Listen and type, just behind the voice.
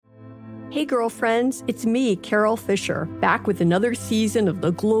Hey girlfriends, it's me, Carol Fisher, back with another season of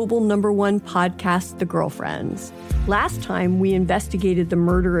the global #1 podcast, The Girlfriends. Last time, we investigated the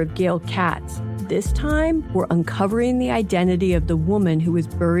murder of Gail Katz. This time, we're uncovering the identity of the woman who was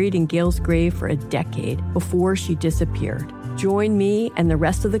buried in Gail's grave for a decade before she disappeared. Join me and the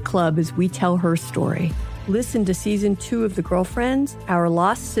rest of the club as we tell her story. Listen to Season 2 of The Girlfriends, Our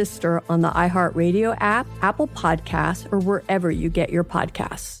Lost Sister on the iHeartRadio app, Apple Podcasts, or wherever you get your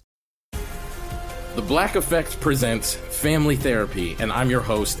podcasts. The Black Effect presents Family Therapy, and I'm your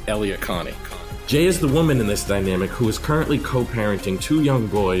host, Elliot Connie. Jay is the woman in this dynamic who is currently co-parenting 2 young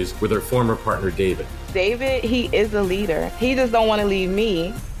boys with her former partner, David. David, he is a leader. He just don't want to leave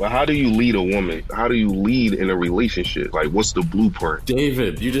me. But how do you lead a woman? How do you lead in a relationship? Like, what's the blueprint?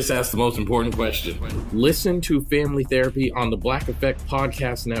 David, you just asked the most important question. Listen to Family Therapy on the Black Effect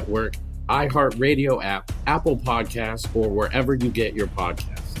Podcast Network, iHeartRadio app, Apple Podcasts, or wherever you get your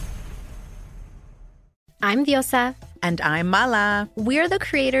podcasts. I'm Diosa. And I'm Mala. We're the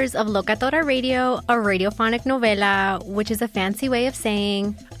creators of Locatora Radio, a radiophonic novela, which is a fancy way of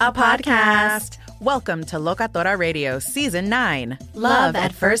saying a podcast. Welcome to Locatora Radio Season 9. Love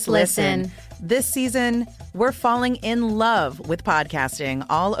at First Listen. This season, we're falling in love with podcasting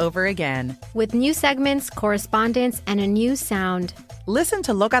all over again. With new segments, correspondence, and a new sound. Listen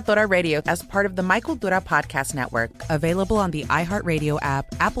to Locatora Radio as part of the My Cultura Podcast Network, available on the iHeartRadio app,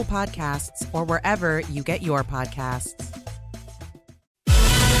 Apple Podcasts, or wherever you get your podcasts.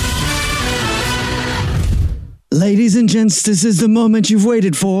 Ladies and gents, this is the moment you've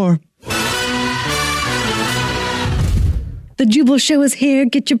waited for. The Jubal Show is here.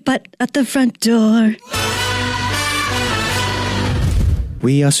 Get your butt at the front door.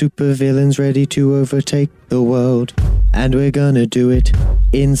 We are supervillains ready to overtake the world. And we're gonna do it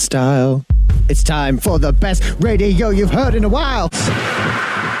in style. It's time for the best radio you've heard in a while.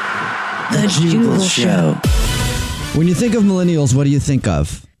 The Jubal Show. When you think of millennials, what do you think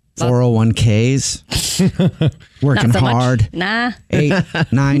of? 401ks? Working hard? Nah. 8,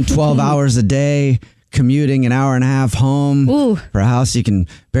 9, 12 hours a day. Commuting an hour and a half home for a house you can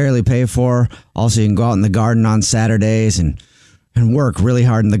barely pay for. Also, you can go out in the garden on Saturdays and work really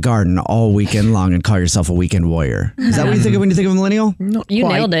hard in the garden all weekend long and call yourself a weekend warrior. Is that what you think of when you think of millennial? You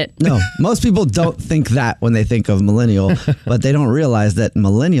nailed it. No, most people don't think that when they think of millennial, but they don't realize that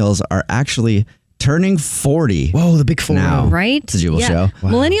millennials are actually turning 40. Whoa, the big 4 now. Right? It's a Jubal Show.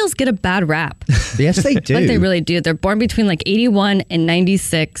 Wow. Millennials get a bad rap. Yes, they do. Like they really do. They're born between like 81 and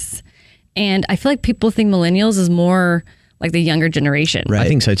 96. And I feel like people think millennials is more like the younger generation. Right. I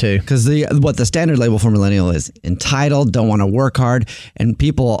think so too. Because what the standard label for millennial is entitled, don't want to work hard. And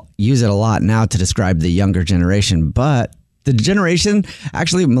people use it a lot now to describe the younger generation. But the generation,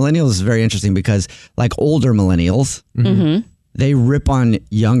 actually, millennials is very interesting because like older millennials, they rip on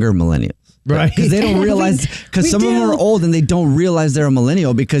younger millennials. Right. Because they don't realize, because some of them are old and they don't realize they're a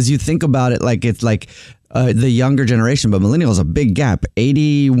millennial because you think about it like it's like the younger generation, but millennial is a big gap.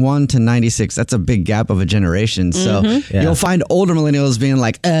 81 to 96, that's a big gap of a generation. So you'll find older millennials being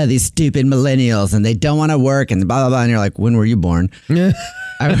like, these stupid millennials and they don't want to work and blah, blah, blah. And you're like, when were you born?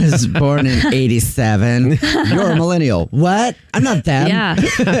 I was born in 87. You're a millennial. What? I'm not them. Yeah.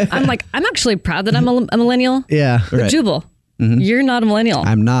 I'm actually proud that I'm a millennial. Yeah. But Jubal, you're not a millennial.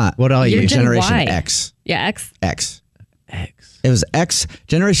 I'm not. What are you? You're Generation Y. X. Yeah, X. X. It was X.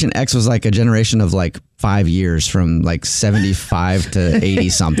 Generation X was like a generation of like 5 years from like 75 to 80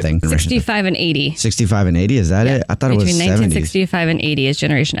 something. 65 and 80. 65 and 80, is that it? I thought it was 70s. Between 1965 and 80 is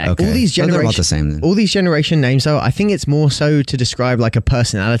Generation X. Okay. All these So they're about the same then. all these generation names, though, I think it's more so to describe like a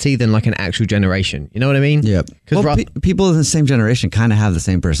personality than like an actual generation. You know what I mean? Yep. Well, people in the same generation kind of have the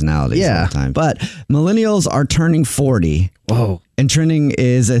same personalities all the time. But millennials are turning 40. Whoa. And trending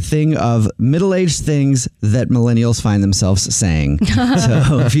is a thing of middle-aged things that millennials find themselves saying.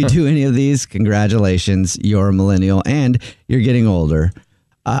 So if you do any of these, congratulations, you're a millennial and you're getting older.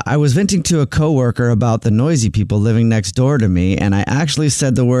 I was venting to a coworker about the noisy people living next door to me, and I actually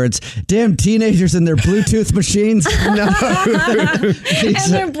said the words, "Damn teenagers and their Bluetooth machines." No.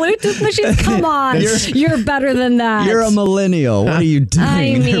 And their Bluetooth machines? Come on. You're better than that. You're a millennial. What are you doing?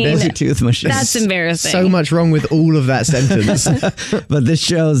 I mean, their Bluetooth machines. That's embarrassing. So much wrong with all of that sentence. But this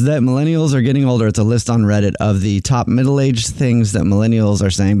shows that millennials are getting older. It's a list on Reddit of the top middle-aged things that millennials are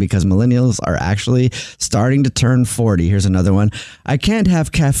saying because millennials are actually starting to turn 40. Here's another one. I can't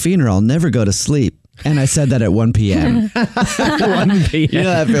have caffeine or I'll never go to sleep. And I said that at 1 p.m. 1 p.m. You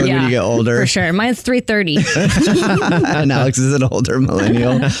know that feeling when you get older? For sure. Mine's 3:30. And Alex is an older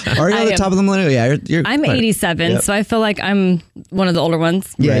millennial. Are you on the top of the millennial? Yeah, I'm 87, so I feel like I'm one of the older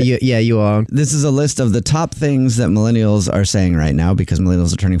ones. Yeah, Right. you are. This is a list of the top things that millennials are saying right now because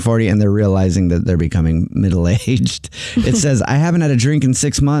millennials are turning 40 and they're realizing that they're becoming middle-aged. It says, I haven't had a drink in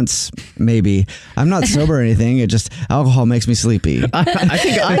 6 months, maybe. I'm not sober or anything. It just, alcohol makes me sleepy. I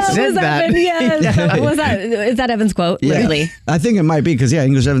think I said that. Evan, yes. Was that? Is that Evan's quote? Yeah. Literally. I think it might be because,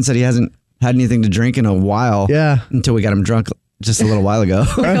 English Evan said he hasn't had anything to drink in a while. Yeah. Until we got him drunk just a little while ago.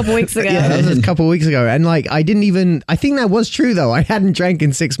 A couple weeks ago. Yeah, that was a couple of weeks ago. And like, I think that was true though. I hadn't drank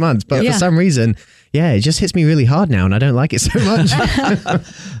in 6 months, but for some reason, it just hits me really hard now and I don't like it so much.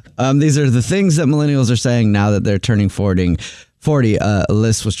 These are the things that millennials are saying now that they're turning 40. A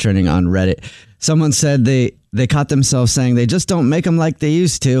list was trending on Reddit. Someone said they caught themselves saying they just don't make them like they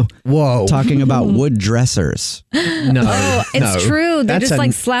used to. Whoa. Talking about wood dressers. No. Oh, it's true. They just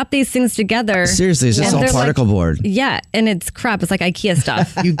like slap these things together. Seriously, it's just all particle board. Yeah, and it's crap. It's like IKEA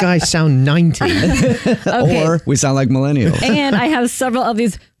stuff. You guys sound 90. Okay. Or we sound like millennials. And I have several of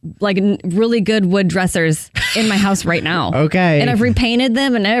these like really good wood dressers in my house right now. Okay. And I've repainted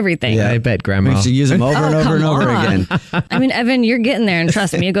them and everything. Yeah, I bet, Grandma. We should use them over and over and over again. I mean, Evan, you're getting there, and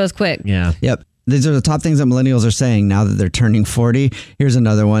trust me, it goes quick. Yeah. Yep. These are the top things that millennials are saying now that they're turning 40. Here's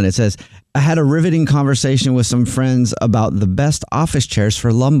another one. It says, I had a riveting conversation with some friends about the best office chairs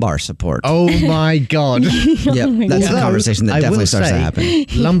for lumbar support. Oh my God. Yep. That's a conversation that definitely starts to happen.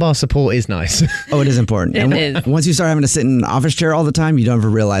 Lumbar support is nice. Oh, it is important. It and is. Once you start having to sit in an office chair all the time, you don't ever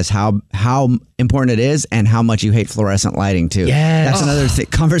realize how important it is and how much you hate fluorescent lighting too. Yes. That's another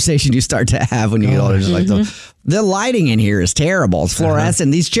conversation you start to have when you get older. Just like the lighting in here is terrible. It's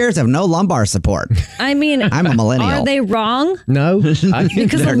fluorescent. These chairs have no lumbar support. I mean, I'm a millennial. Are they wrong? No. Because the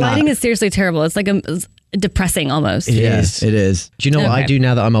They're lighting not. is seriously terrible. It's like it's depressing almost. It Yes, is. it is. Do you know what I do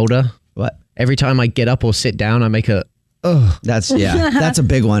now that I'm older? What? Every time I get up or sit down, I make That's a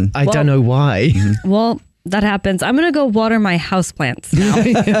big one. I don't know why. Well, that happens. I'm going to go water my houseplants now.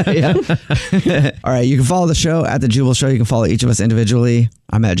 All right, you can follow the show at The Jubal Show. You can follow each of us individually.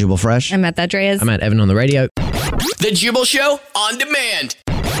 I'm at Jubal Fresh. I'm at that Dreas. I'm at Evan on the radio. The Jubal Show on demand.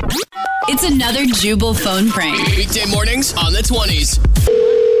 It's another Jubal phone prank. Weekday mornings on the 20s.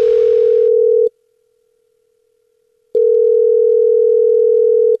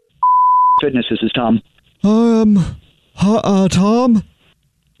 Fitness, this is Tom. Tom?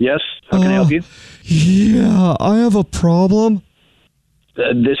 Yes, how can I help you? Yeah, I have a problem.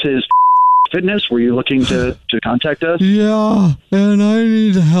 This is Fitness. Were you looking to contact us? Yeah, and I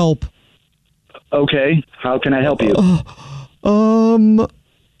need help. Okay, how can I help you?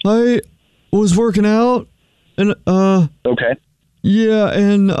 I was working out, and okay. Yeah,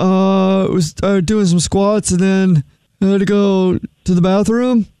 and was doing some squats, and then I had to go to the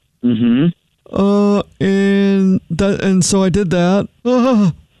bathroom. Mm-hmm. And so I did that.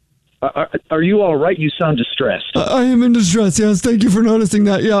 Are you all right? You sound distressed. I am in distress. Yes, thank you for noticing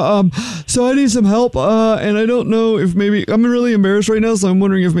that. Yeah. So I need some help. And I don't know if maybe I'm really embarrassed right now. So I'm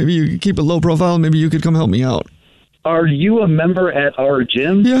wondering if maybe you could keep it low profile. Maybe you could come help me out. Are you a member at our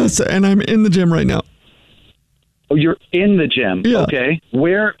gym? Yes, and I'm in the gym right now. Oh, you're in the gym. Yeah. Okay.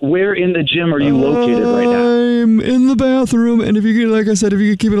 Where in the gym are you located right now? I'm in the bathroom, and if you could, like I said, if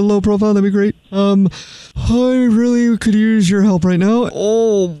you could keep it a low profile, that'd be great. I really could use your help right now.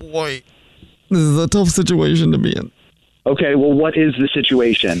 Oh boy, this is a tough situation to be in. Okay. Well, what is the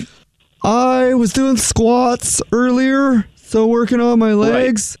situation? I was doing squats earlier, so working on my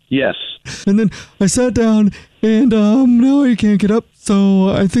legs. Right. Yes. And then I sat down, and now I can't get up. So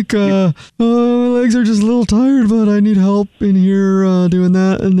I think my legs are just a little tired, but I need help in here doing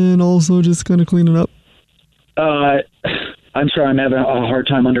that, and then also just kind of cleaning up. I'm sorry, I'm having a hard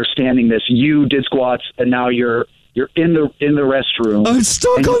time understanding this. You did squats, and now you're in the restroom. I'm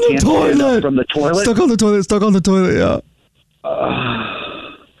stuck on the toilet. From the toilet. Stuck on the toilet. Yeah.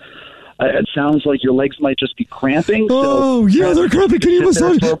 It sounds like your legs might just be cramping. Oh, yeah, they're cramping. Can you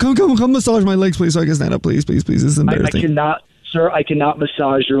massage? Come massage my legs, please, so I can stand up, please. This is embarrassing. I cannot, sir. I cannot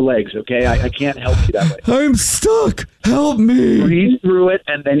massage your legs. Okay, I can't help you that way. I'm stuck. Help me. Breathe through it,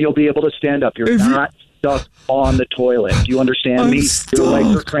 and then you'll be able to stand up. You're not stuck on the toilet. Do you understand me? Stuck. Your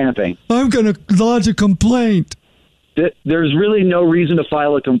legs are cramping. I'm gonna lodge a complaint. There's really no reason to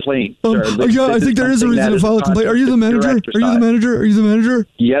file a complaint, sir. I think there is a reason to file a complaint. Are you the manager? Are you the manager?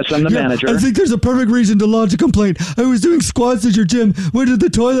 Yes, I'm the manager. I think there's a perfect reason to lodge a complaint. I was doing squats at your gym, went to the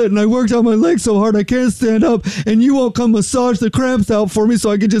toilet, and I worked out my legs so hard I can't stand up, and you won't come massage the cramps out for me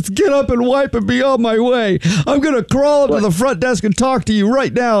so I can just get up and wipe and be on my way. I'm going to crawl up to the front desk and talk to you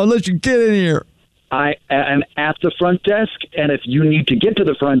right now unless you get in here. I am at the front desk, and if you need to get to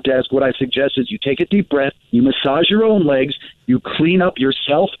the front desk, what I suggest is you take a deep breath, you massage your own legs, you clean up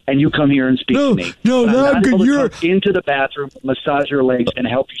yourself, and you come here and speak to me. No, but I'm not able to you're come into the bathroom, massage your legs, and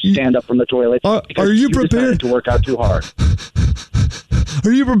help you stand up from the toilet. Because are you decided prepared to work out too hard?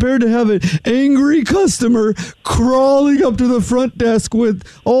 Are you prepared to have an angry customer crawling up to the front desk with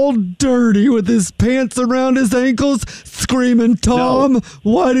all dirty with his pants around his ankles, screaming, "Tom,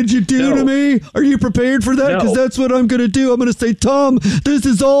 why did you do to me?" Are you prepared for that? Because that's what I'm going to do. I'm going to say, "Tom, this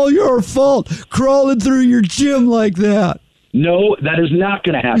is all your fault, crawling through your gym like that." No, that is not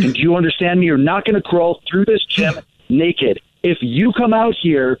going to happen. Do you understand me? You're not going to crawl through this gym naked. If you come out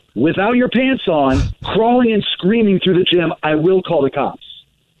here without your pants on, crawling and screaming through the gym, I will call the cops.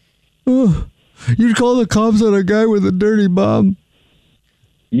 Oh, you'd call the cops on a guy with a dirty bum?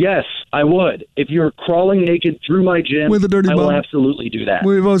 Yes, I would. If you're crawling naked through my gym, with a dirty I bum, will absolutely do that.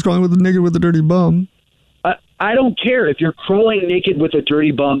 Well, if I was crawling naked with a dirty bum. I don't care. If you're crawling naked with a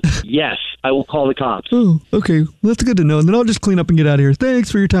dirty bum, yes, I will call the cops. Oh, okay. Well, that's good to know. And then I'll just clean up and get out of here. Thanks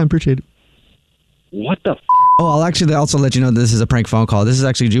for your time. Appreciate it. What the Oh, I'll actually also let you know that this is a prank phone call. This is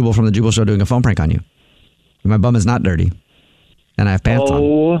actually Jubal from the Jubal Show doing a phone prank on you. My bum is not dirty. And I have pants on.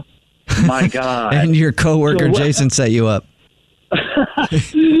 Oh, my God. And your coworker, Jason, set you up.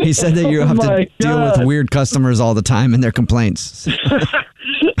 He said that you have to deal with weird customers all the time and their complaints.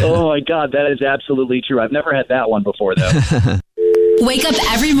 Oh, my God. That is absolutely true. I've never had that one before, though. Wake up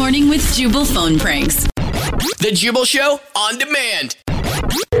every morning with Jubal phone pranks. The Jubal Show on demand.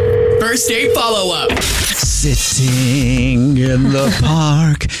 First date follow-up. Sitting in the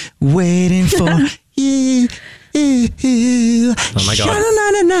park, waiting for you. Oh my God.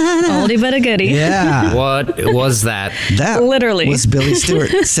 Oldie but a goodie. Yeah. What was that? That literally was Billy Stewart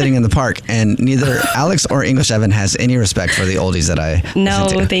sitting in the park, and neither Alex or English Evan has any respect for the oldies that I No,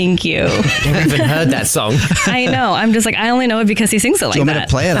 listen to. thank you. Never even heard that song. I know. I'm just like, I only know it because he sings it like that. Do you want me to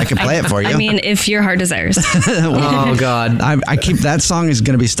play it? I can play it for you. I mean, if your heart desires. Oh, God. I keep that song is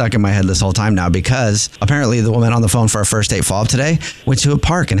going to be stuck in my head this whole time now because apparently the woman on the phone for our first date follow-up today went to a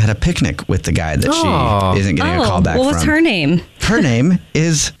park and had a picnic with the guy that she isn't getting a call back what from. was her name? Her name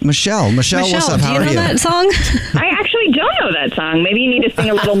is Michelle. Michelle, what's up? How are you? Do you know that song? I actually don't know that song. Maybe you need to sing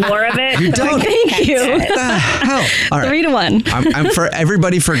a little more of it. You don't? Thank you. Hell. All right. 3-1. I'm for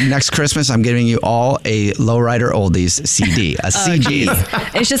everybody for next Christmas. I'm giving you all a Lowrider Oldies CD, a CD.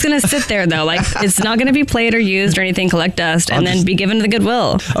 It's just gonna sit there though, like it's not gonna be played or used or anything. Collect dust and then be given to the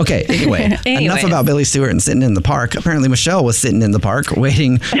Goodwill. Okay. Anyway, enough about Billy Stewart and sitting in the park. Apparently, Michelle was sitting in the park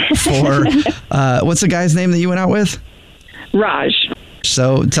waiting for what's the guy's name that you went out with? Raj.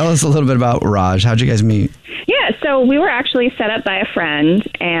 So tell us a little bit about Raj. How'd you guys meet? Yeah, so we were actually set up by a friend,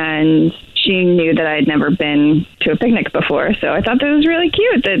 and she knew that I'd never been to a picnic before. So I thought that was really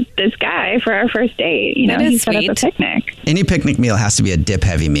cute that this guy, for our first date, you know, he set up a picnic. Any picnic meal has to be a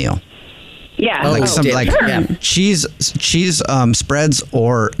dip-heavy meal. Yeah. Like cheese spreads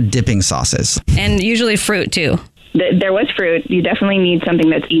or dipping sauces. And usually fruit too. There was fruit. You definitely need something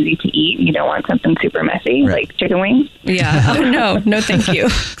that's easy to eat. You don't want something super messy, like chicken wings. Yeah. Oh, no, thank you.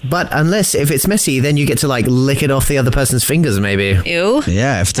 But unless, if it's messy, then you get to like lick it off the other person's fingers, maybe. Ew.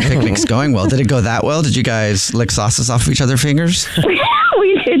 Yeah, if the picnic's going well. Did it go that well? Did you guys lick sauces off of each other's fingers?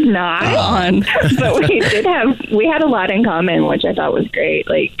 We did not. But we had a lot in common, which I thought was great.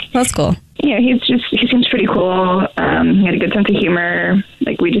 Like, that's cool. Yeah, he seems pretty cool. He had a good sense of humor.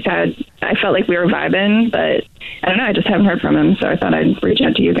 Like I felt like we were vibing, but I don't know. I just haven't heard from him, so I thought I'd reach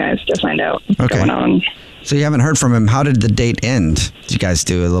out to you guys to find out what's going on. So you haven't heard from him. How did the date end? Did you guys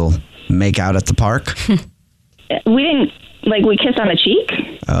do a little make out at the park? We didn't. We kissed on the cheek.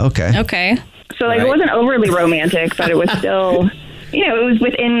 Oh, okay. Okay. So it wasn't overly romantic, but it was still. It was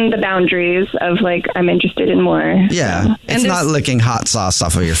within the boundaries of I'm interested in more. Yeah. So. It's not licking hot sauce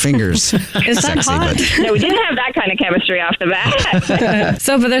off of your fingers. Is that sexy, hot? but No, we didn't have that kind of chemistry off the bat.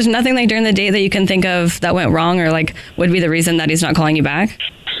 So, but there's nothing during the date that you can think of that went wrong or would be the reason that he's not calling you back?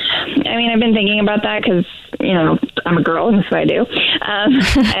 I mean, I've been thinking about that because, I'm a girl and that's what I do.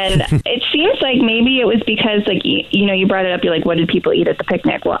 And it seems like maybe it was because, you brought it up. You're like, what did people eat at the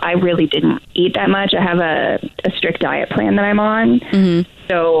picnic? Well, I really didn't eat that much. I have a strict diet plan that I'm on. Mm-hmm.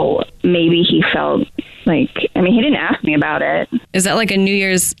 So maybe he felt he didn't ask me about it. Is that like a New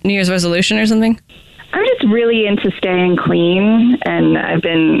Year's resolution or something? I'm just really into staying clean, and I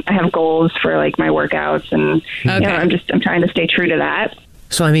have goals for my workouts, and I'm trying to stay true to that.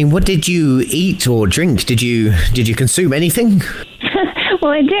 So, what did you eat or drink? Did you consume anything?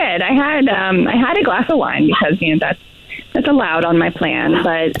 Well, I did. I had a glass of wine because that's It's allowed on my plan,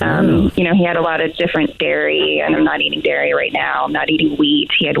 but, he had a lot of different dairy, and I'm not eating dairy right now. I'm not eating wheat.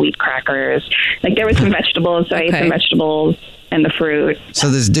 He had wheat crackers. Like, there was some vegetables, so I ate some vegetables and the fruit. So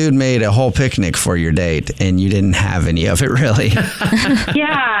this dude made a whole picnic for your date, and you didn't have any of it, really?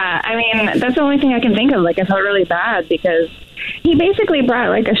 Yeah, I mean, that's the only thing I can think of. Like, I felt really bad because he basically brought,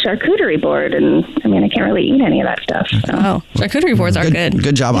 like, a charcuterie board, and, I mean, I can't really eat any of that stuff. So. Oh, charcuterie boards are good.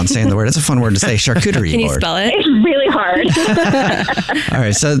 Good job on saying the word. It's a fun word to say, charcuterie board. Can you spell it? It's really hard. All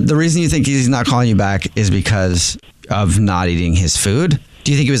right, so the reason you think he's not calling you back is because of not eating his food?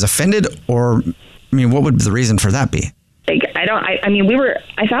 Do you think he was offended, or, I mean, what would the reason for that be? Like, I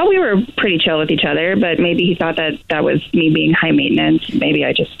thought we were pretty chill with each other, but maybe he thought that was me being high maintenance. Maybe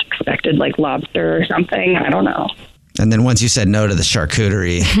I just expected, like, lobster or something. I don't know. And then once you said no to the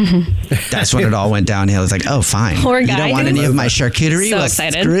charcuterie, that's when it all went downhill. It's like, oh, fine. Poor You guy. don't want any of my charcuterie? So Well,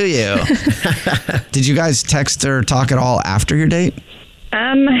 excited. screw you. Did you guys text or talk at all after your date?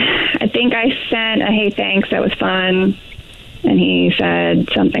 I think I sent a hey, thanks, that was fun. And he said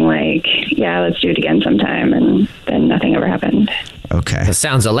something like, yeah, let's do it again sometime. And then nothing ever happened. Okay. That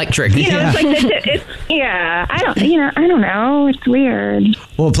sounds electric. You know, it's like, I don't know. It's weird.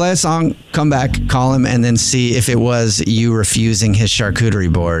 Well, play a song, come back, call him, and then see if it was you refusing his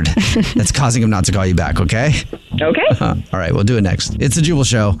charcuterie board that's causing him not to call you back, okay? Okay. All right, we'll do it next. It's the Jubal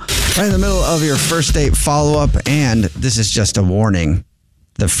Show. Right in the middle of your first date follow-up, and this is just a warning.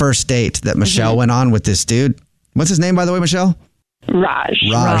 The first date that Michelle went on with this dude, what's his name, by the way, Michelle?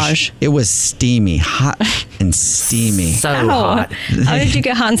 Raj. It was steamy, hot and steamy. So Ow. hot. How did you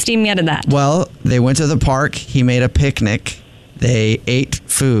get hot and steamy out of that? Well, they went to the park. He made a picnic. They ate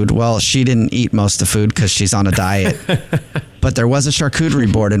food. Well, she didn't eat most of the food because she's on a diet. But there was a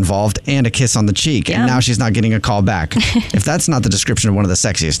charcuterie board involved and a kiss on the cheek. And now she's not getting a call back. If that's not the description of one of the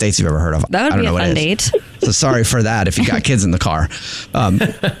sexiest dates you've ever heard of, That would I don't be know a what fun it is. date. So sorry for that if you got kids in the car.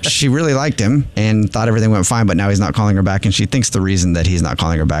 She really liked him and thought everything went fine, but now he's not calling her back. And she thinks the reason that he's not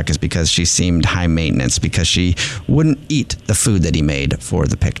calling her back is because she seemed high maintenance because she wouldn't eat the food that he made for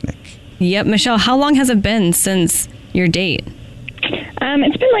the picnic. Yep. Michelle, how long has it been since your date?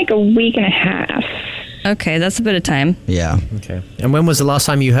 It's been like a week and a half. Okay, that's a bit of time. Yeah. Okay. And when was the last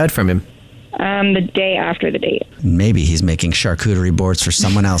time you heard from him? The day after the date. Maybe he's making charcuterie boards for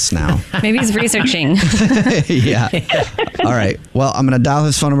someone else now. Maybe he's researching. Yeah. All right. Well, I'm going to dial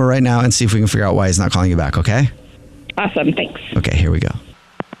his phone number right now and see if we can figure out why he's not calling you back, okay? Awesome, thanks. Okay, here we go.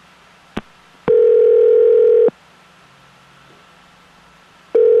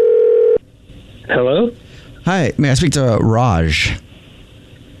 Hello? Hi, may I speak to Raj?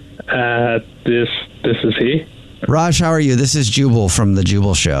 This is he. Raj, how are you? This is Jubal from the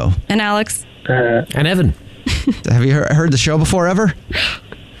Jubal Show. And Alex. And Evan. Have you heard the show before ever?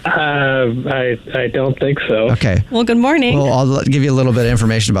 I don't think so. Okay. Well, good morning. Well, I'll give you a little bit of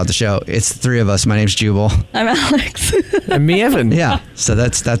information about the show. It's the three of us. My name's Jubal. I'm Alex. And me, Evan. Yeah. So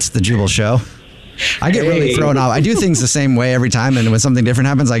that's the Jubal Show. I get really thrown off. I do things the same way every time, and when something different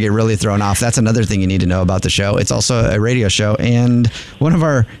happens, I get really thrown off. That's another thing you need to know about the show. It's also a radio show, and one of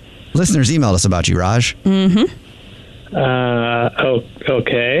our listeners emailed us about you, Raj. Mm-hmm.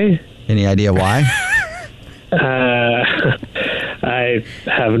 Okay. Any idea why? I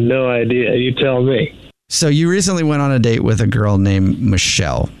have no idea. You tell me. So you recently went on a date with a girl named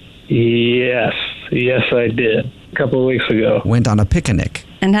Michelle. Yes, I did. A couple of weeks ago. Went on a picnic.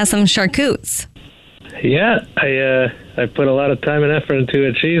 And has some charcutes. Yeah, I put a lot of time and effort into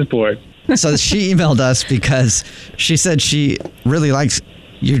a cheese board. So she emailed us because she said she really likes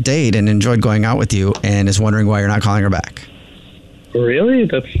your date and enjoyed going out with you and is wondering why you're not calling her back. Really?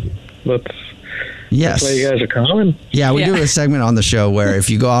 That's yes. That's why you guys are calling? Yeah, we do a segment on the show where if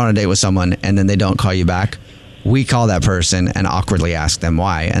you go out on a date with someone and then they don't call you back, we call that person and awkwardly ask them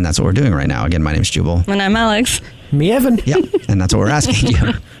why, and that's what we're doing right now. Again, my name's Jubal. And I'm Alex. Me, Evan. Yeah, and that's what we're asking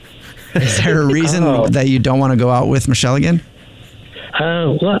you. Is there a reason that you don't want to go out with Michelle again?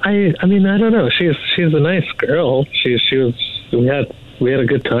 Well, I mean, I don't know. She's a nice girl. We had a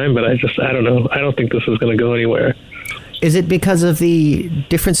good time, but I don't know. I don't think this is going to go anywhere. Is it because of the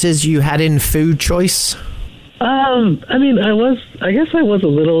differences you had in food choice? I mean, I guess I was a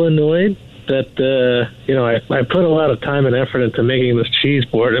little annoyed that, I put a lot of time and effort into making this cheese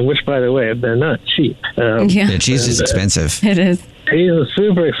board, and which, by the way, they're not cheap. The cheese is expensive. It is. Cheese is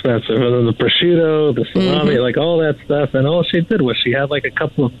super expensive, and then the prosciutto, the salami, like all that stuff, and all she did was she had like a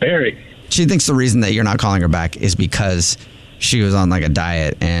couple of berries. She thinks the reason that you're not calling her back is because she was on like a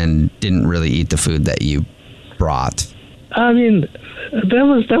diet and didn't really eat the food that you brought. I mean,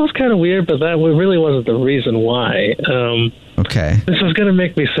 that was kind of weird, but that really wasn't the reason why. Okay. This is going to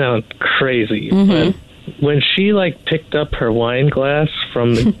make me sound crazy, when she like picked up her wine glass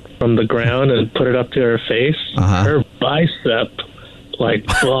from the ground and put it up to her face, her bicep like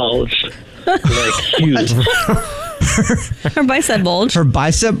bulged, like huge. Her bicep bulged. Her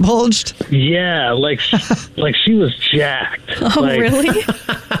bicep bulged? Yeah, like she was jacked. Oh, like, really?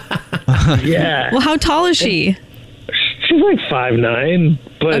 Yeah. Well, how tall is she? She's like 5'9",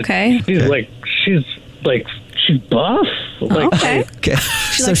 but okay. She's buff. Like, okay.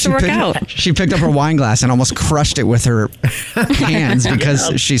 She likes to work out. She picked up her wine glass and almost crushed it with her hands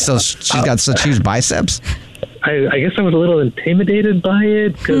because she's got such huge biceps. I guess I was a little intimidated by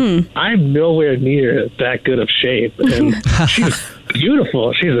it because I'm nowhere near that good of shape, and she's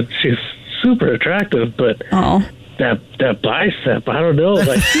beautiful. She's super attractive, but that bicep, I don't know.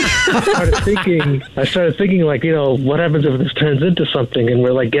 Like I started thinking, like, you know, what happens if this turns into something and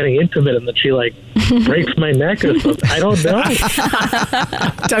we're like getting intimate and then she like breaks my neck or something? I don't know.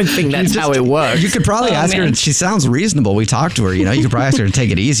 I don't think that's how it works. You could probably ask her. She sounds reasonable. We talked to her. You know, you could probably ask her to take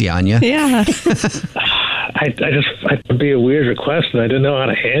it easy on you. Yeah. It'd be a weird request, and I didn't know how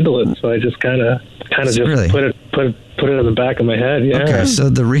to handle it, so I just kind of just really? put it in the back of my head. Yeah. Okay, so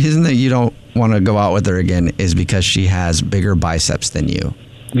the reason that you don't want to go out with her again is because she has bigger biceps than you.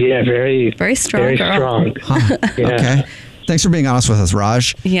 Yeah, very strong. Very girl. strong. Huh. Yeah. Okay. Thanks for being honest with us,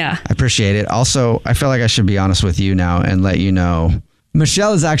 Raj. Yeah. I appreciate it. Also, I feel like I should be honest with you now and let you know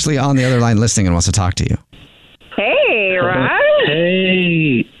Michelle is actually on the other line listening and wants to talk to you. Hey, Raj.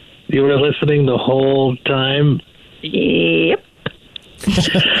 Hey, you were listening the whole time? Yep.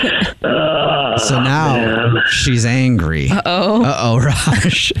 So now she's angry. Uh-oh,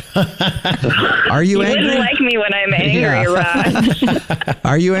 Raj. Are you angry? You wouldn't like me when I'm angry, Raj.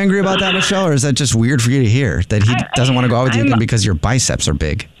 Are you angry about that, Michelle, or is that just weird for you to hear that he doesn't want to go out with you again because your biceps are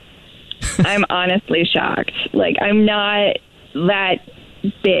big? I'm honestly shocked. Like, I'm not that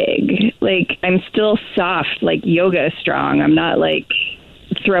big. Like, I'm still soft, like yoga strong. I'm not like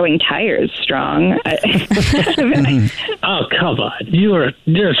throwing tires strong. Oh, come on. You're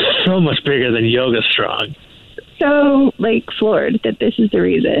so much bigger than yoga strong. So, like, floored that this is the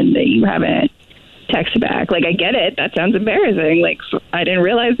reason that you haven't texted back. Like, I get it. That sounds embarrassing. Like, I didn't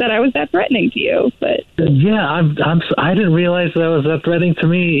realize that I was that threatening to you. But yeah, I didn't realize that was that threatening to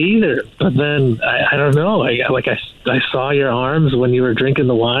me either. But then I don't know. I saw your arms when you were drinking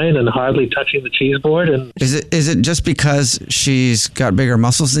the wine and hardly touching the cheese board. And is it just because she's got bigger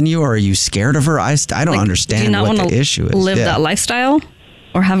muscles than you, or are you scared of her? I don't understand do you not what want the to issue is. live that lifestyle,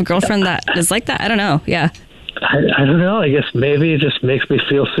 or have a girlfriend that is like that? I don't know. Yeah. I don't know. I guess maybe it just makes me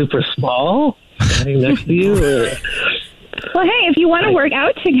feel super small standing next to you. well, hey, if you want to work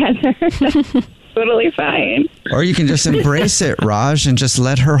out together, that's totally fine. Or you can just embrace it, Raj, and just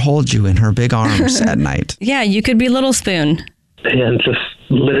let her hold you in her big arms at night. Yeah, you could be Little Spoon. And just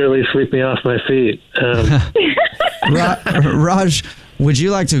literally sweep me off my feet. Raj, would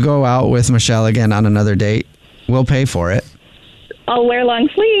you like to go out with Michelle again on another date? We'll pay for it. I'll wear long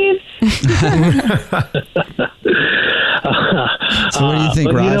sleeves. So what do you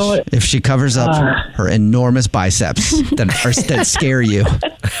think, Raj? If she covers up her enormous biceps that scare you,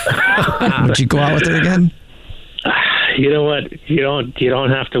 would you go out with her again? You know what? You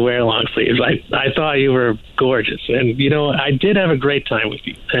don't have to wear long sleeves. I thought you were gorgeous, and you know I did have a great time with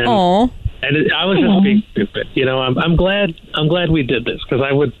you. And I was just being stupid. You know, I'm glad we did this because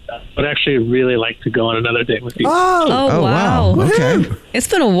I would actually really like to go on another date with you. Oh wow. Okay. It's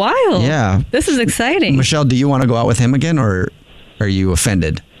been a while. Yeah. This is exciting. Michelle, do you want to go out with him again, or are you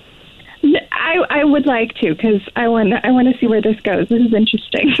offended? I would like to because I want to see where this goes. This is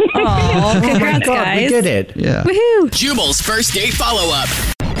interesting. Oh, congrats, guys. We did it. Yeah. Woohoo. Jubal's first date follow-up.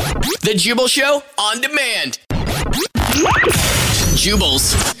 The Jubal Show on demand.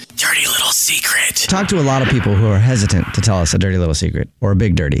 Jubal's dirty little secret. Talk to a lot of people who are hesitant to tell us a dirty little secret or a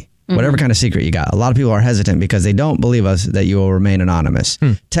big dirty. Whatever kind of secret you got. A lot of people are hesitant because they don't believe us that you will remain anonymous.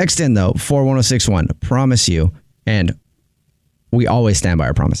 Text in, though, 41061. Promise you. And we always stand by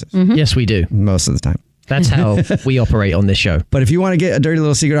our promises. Yes, we do. Most of the time. That's how we operate on this show. But if you want to get a dirty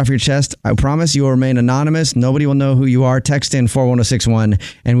little secret off your chest, I promise you will remain anonymous. Nobody will know who you are. Text in 41061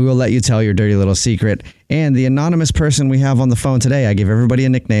 and we will let you tell your dirty little secret. And the anonymous person we have on the phone today, I give everybody a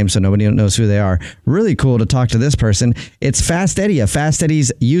nickname so nobody knows who they are. Really cool to talk to this person. It's Fast Eddie of Fast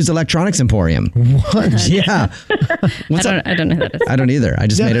Eddie's Used Electronics Emporium. What? Yeah. I don't know who that is. I don't either. I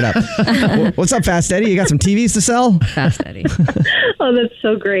just made it up. What's up, Fast Eddie? You got some TVs to sell? Fast Eddie. Oh, that's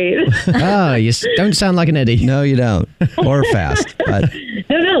so great. Oh, you don't sound like an Eddie. No, you don't. Or fast. But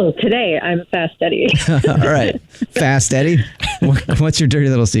No. Today I'm Fast Eddie. all right. Fast Eddie, what's your dirty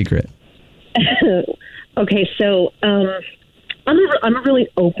little secret? Okay, so I'm a really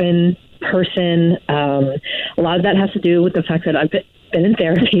open person. A lot of that has to do with the fact that I've been in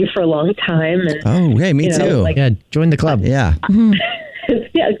therapy for a long time. And, oh, hey, me too. Yeah, join the club. Yeah.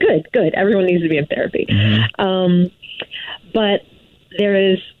 Yeah, good. Everyone needs to be in therapy. But there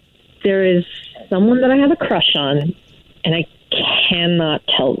is someone that I have a crush on, and I cannot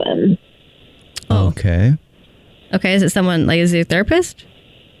tell them. Okay. Okay, is it someone, like, is he a therapist?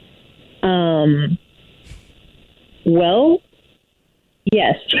 Well,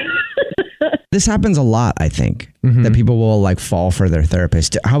 yes. This happens a lot, I think, that people will like fall for their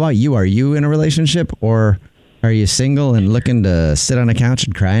therapist. How about you? Are you in a relationship, or are you single and looking to sit on a couch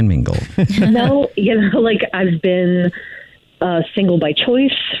and cry and mingle? No, like I've been single by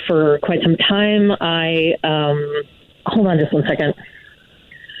choice for quite some time. I hold on just one second.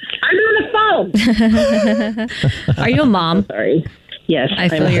 I'm on the phone. Are you a mom? Sorry. Yes, I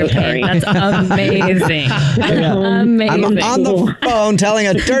feel your pain. That's amazing. I'm on the phone telling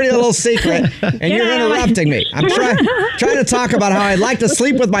a dirty little secret, and you're interrupting me. I'm trying to talk about how I'd like to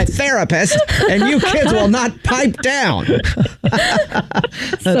sleep with my therapist, and you kids will not pipe down.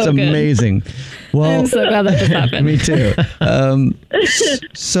 That's amazing. Well, I'm so glad that just happened. Me too.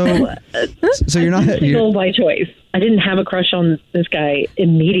 So you're not single by choice. I didn't have a crush on this guy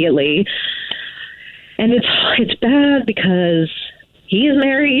immediately, and it's bad because he is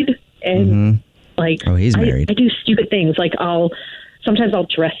married, and he's married. I do stupid things. Like sometimes I'll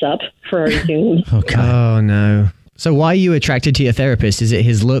dress up for our Zoom. Oh no. So why are you attracted to your therapist? Is it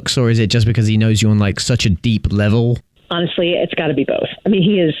his looks, or is it just because he knows you on like such a deep level? Honestly, it's got to be both. I mean,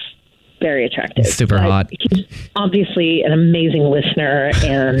 he is very attractive. Super hot. He's obviously an amazing listener,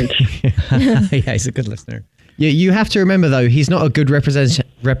 and yeah, he's a good listener. You have to remember, though, he's not a good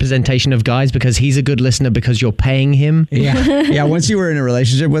representation of guys because he's a good listener because you're paying him. Yeah. Once you were in a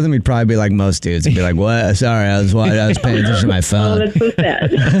relationship with him, he'd probably be like most dudes. He'd be like, "What? Sorry, I was paying attention to my phone." Oh, that's so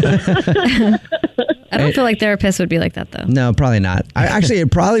sad. I don't feel like therapists would be like that, though. No, probably not. Actually, it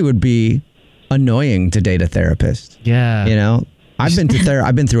probably would be annoying to date a therapist. Yeah. You know, I've been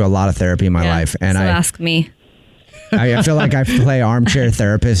through a lot of therapy in my life, and ask me. I feel like I play armchair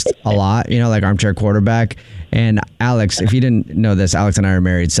therapist a lot, like armchair quarterback. And Alex, if you didn't know this, Alex and I are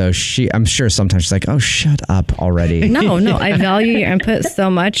married. So I'm sure sometimes she's like, "Oh, shut up already." No. I value your input so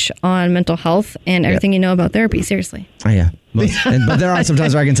much on mental health and everything you know about therapy. Seriously. Oh, yeah. But there are some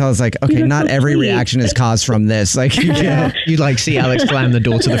times where I can tell it's like, okay, not every reaction is caused from this. Like, you like see Alex slam the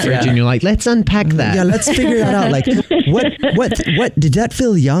door to the fridge and you're like, let's unpack that. Yeah, let's figure that out. Like, what did that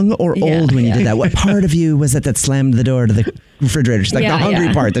feel young or old when you did that? What part of you was it that slammed the door to the refrigerator? She's like the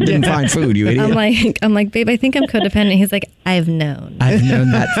hungry part that didn't find food, you idiot. I'm like, babe, I think I'm codependent. He's like, I've known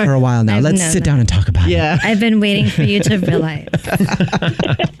that for a while now. Let's sit down and talk about it. Yeah. I've been waiting for you to realize.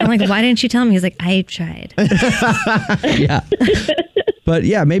 I'm like, why didn't you tell me? He's like, I tried. Yeah. But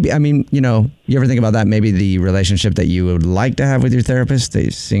yeah, maybe, I mean, you ever think about that? Maybe the relationship that you would like to have with your therapist,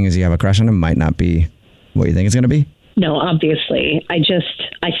 seeing as you have a crush on him, might not be what you think it's going to be? No, obviously. I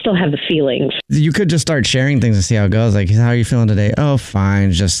still have the feelings. You could just start sharing things and see how it goes. Like, how are you feeling today? Oh,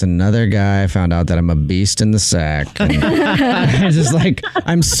 fine. Just another guy. Found out that I'm a beast in the sack. It's just like,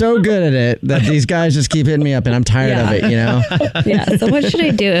 I'm so good at it that these guys just keep hitting me up and I'm tired of it, Yeah. So what should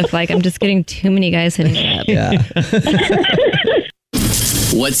I do if I'm just getting too many guys hitting me up? Yeah.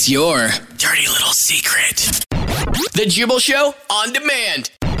 What's your dirty little secret? The Jubal Show on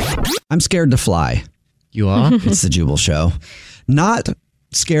demand. I'm scared to fly. You are? It's the Jubal Show. Not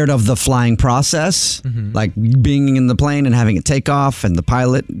scared of the flying process, like being in the plane and having it take off and the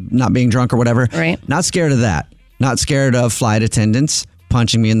pilot not being drunk or whatever. Right. Not scared of that. Not scared of flight attendants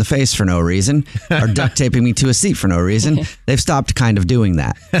punching me in the face for no reason or duct taping me to a seat for no reason. They've stopped kind of doing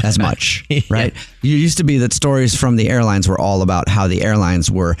that as much, right? It used to be that stories from the airlines were all about how the airlines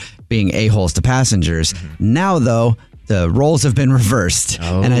were being a-holes to passengers. Now, though, the roles have been reversed.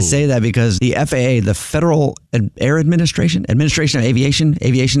 And I say that because the FAA, the Federal Air Administration of Aviation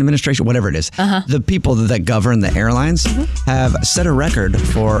Administration, whatever it is, the people that govern the airlines have set a record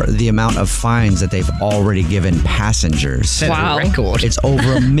for the amount of fines that they've already given passengers. Wow. Record. It's over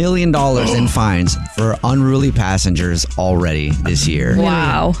 $1 million in fines for unruly passengers already this year.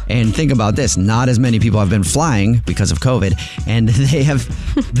 Wow. And think about this. Not as many people have been flying because of COVID, and they have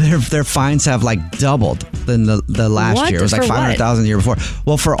their fines have like doubled than the last year. It was like 500,000 the year before.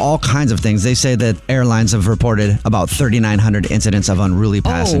 Well, for all kinds of things. They say that airlines have reported about 3,900 incidents of unruly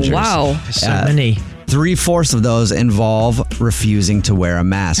passengers. Oh, wow. So many. 3/4 of those involve refusing to wear a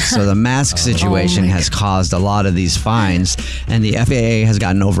mask. So the mask situation has caused a lot of these fines, and the FAA has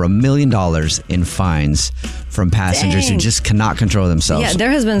gotten over $1 million in fines from passengers who just cannot control themselves. Yeah,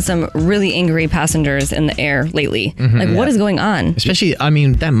 there has been some really angry passengers in the air lately. What is going on? Especially, I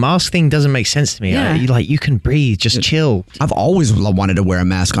mean, that mask thing doesn't make sense to me. Yeah. You can breathe, just chill. I've always wanted to wear a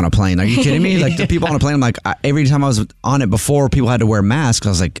mask on a plane. Are you kidding me? Like the people on a plane, I'm like, every time I was on it before people had to wear masks, I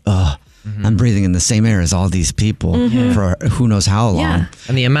was like, ugh. I'm breathing in the same air as all these people for who knows how long. Yeah.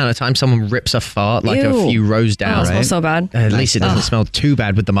 And the amount of time someone rips a fart like a few rows down. It smells so bad. At least it doesn't smell too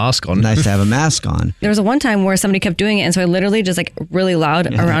bad with the mask on. Nice to have a mask on. There was a one time where somebody kept doing it, and so I literally just like really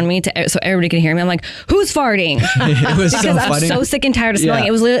loud around me so everybody could hear me. I'm like, who's farting? It was because so I'm funny. so sick and tired of smelling. Yeah.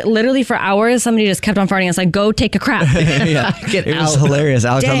 It was literally for hours. Somebody just kept on farting. I was like, go take a crap. It was hilarious.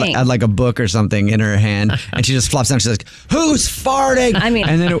 Alex Dang. had like a book or something in her hand, and she just flops down. She's like, "Who's farting?" I mean,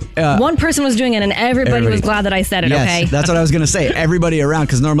 and then one person was doing it, and everybody was glad that I said it. Yes, Okay, that's what I was gonna say. Everybody around,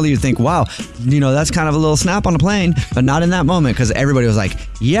 because normally you think, "Wow, that's kind of a little snap on a plane," but not in that moment, because everybody was like,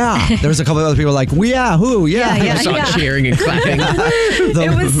 "Yeah." There was a couple of other people like, "Yeah, who? Yeah." Yeah, Start cheering and clapping.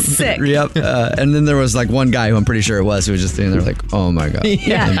 it was sick. Yep. And then there was like one guy who I'm pretty sure it was who was just sitting there like, "Oh my god."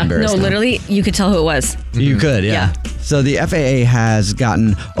 Yeah, I'm embarrassed no, now. literally, you could tell who it was. You could, yeah. So the FAA has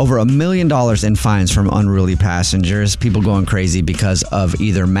gotten over $1 million in fines from unruly passengers, people going crazy because of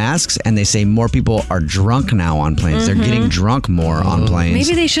either masks, and they say more people are drunk now on planes. They're getting drunk more on planes.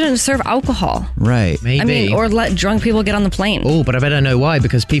 Maybe they shouldn't serve alcohol. Right. Maybe. I mean, or let drunk people get on the plane. Oh, but I bet I know why,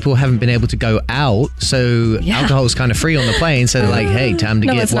 because people haven't been able to go out, so alcohol's kind of free on the plane, so they're like, hey, time to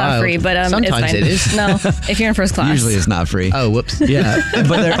No, get it's wild. not free, but Sometimes it's fine. it is. No, if you're in first class. Usually it's not free. Oh, whoops. Yeah,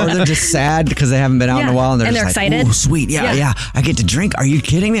 but they're just sad because they haven't been out in a while, and they're just excited. like, "Ooh, sweet, yeah, I get to drink. Are you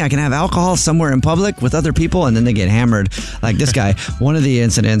kidding me? I can have alcohol somewhere in public with other people," and then they get hammered. Like this guy, one of the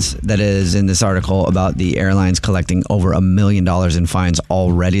incidents that is in this article about the airlines collecting over $1 million in fines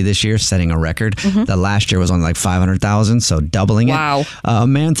already this year, setting a record. The last year was only like 500,000, so doubling it. Wow. A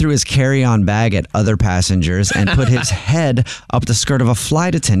man threw his carry-on bag at other passengers and put his head up the skirt of a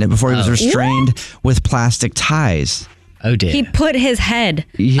flight attendant before he was restrained with plastic ties. Oh dear. He put his head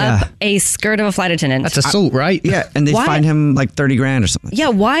up a skirt of a flight attendant. That's assault, right? Yeah, and they Why? fined him like 30 grand or something. Yeah,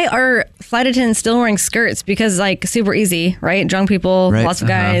 why are flight attendants still wearing skirts? Because like super easy, right? Drunk people, Right. lots of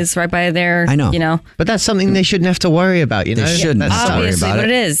guys right by there. I know. You know. But that's something they shouldn't have to worry about, you know? They shouldn't That's have to worry Obviously, about but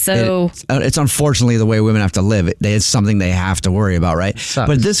it is. So it's unfortunately the way women have to live. It's something they have to worry about, right? Sucks.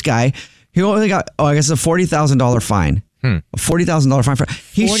 But this guy, he only got, I guess, a $40,000 fine. A $40,000 fine.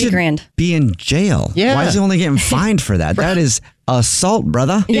 He 40 should grand. be in jail. Yeah. Why is he only getting fined for that? That is assault,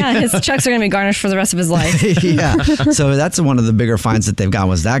 brother. yeah, his checks are going to be garnished for the rest of his life. Yeah. So that's one of the bigger fines that they've got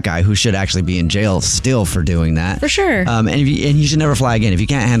was that guy who should actually be in jail still for doing that. For sure. And you should never fly again. If you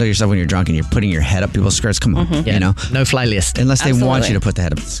can't handle yourself when you're drunk and you're putting your head up people's skirts, come on. Yeah, You know? no fly list. Unless they want Absolutely. you to put the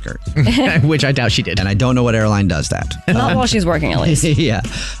head up the skirt. Which I doubt she did. And I don't know what airline does that. Not while she's working, at least. Yeah.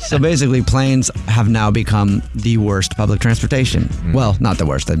 So basically, planes have now become the worst public transportation. Well, not the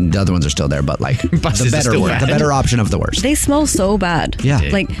worst. The other ones are still there, but like Buses the are better still one, bad. the better option of the worst. They smell so bad. Yeah.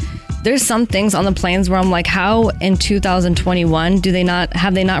 Like there's some things on the planes where I'm like, how in 2021 do they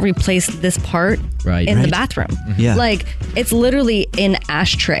not replaced this part Right. in the Right. bathroom? Yeah. Like it's literally an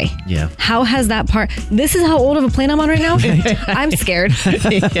ashtray. Yeah. How has that part? This is how old of a plane I'm on right now. I'm scared.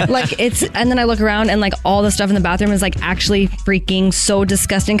 Like it's, and then I look around and like all the stuff in the bathroom is like actually freaking so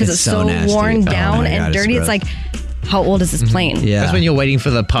disgusting because It's it's so so nasty. worn Oh down my and God, it's dirty. It's gross. like, how old is this plane? Yeah. That's when you're waiting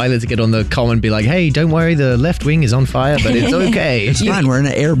for the pilot to get on the comm and be like, hey, don't worry, the left wing is on fire, but it's okay. It's fine. We're in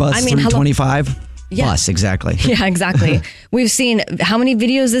an Airbus I mean, 325 Yeah. bus. Exactly. Yeah, exactly. We've seen how many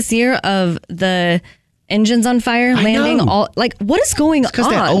videos this year of the engines on fire, I landing know. all like what is going on? Because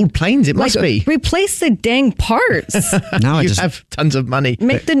they're old planes, it must Like, be. Replace the dang parts. Now I You just have tons of money.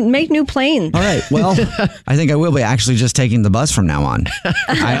 Make new planes. All right. Well, I think I will be actually just taking the bus from now on.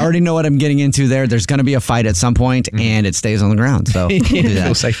 I already know what I'm getting into there. There's going to be a fight at some point, and it stays on the ground. So we'll do that.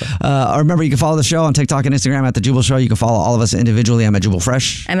 Feel safer. Remember, you can follow the show on TikTok and Instagram at The Jubal Show. You can follow all of us individually. I'm at Jubal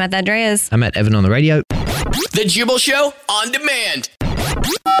Fresh. I'm at that Dreas. I'm at Evan on the radio. The Jubal Show on demand.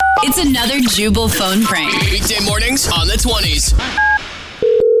 It's another Jubal phone prank. Weekday mornings on the 20s.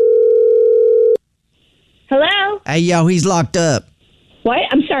 Hello? Hey, yo, he's locked up. What?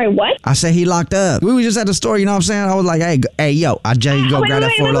 I'm sorry, what? I said he locked up. We were just at the store, you know what I'm saying? I was like, hey, yo, I tell you go grab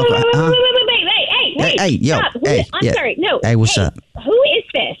that for local. Wait, yo, stop. hey, I'm yeah. sorry, no. Hey, what's up? Who is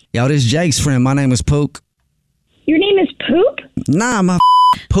this? Yo, this is Jake's friend. My name is Pook. Your name is Poop? Nah, my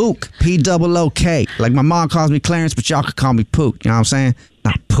Pook. P-O-O-K. Like my mom calls me Clarence, but y'all could call me Pook. You know what I'm saying?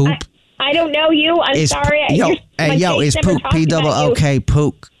 Not Poop. I don't know you. I'm It's sorry. Yo, My it's face never Pook. talked about you. P-O-O-K,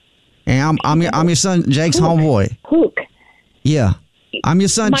 Pook. And I'm your son Jake's homeboy. Pook. Yeah. I'm your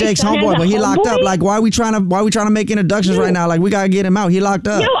son My Jake's son has homeboy, a but he locked up. homeboy? Like, why are we trying to make introductions right now? Like, we gotta get him out. He locked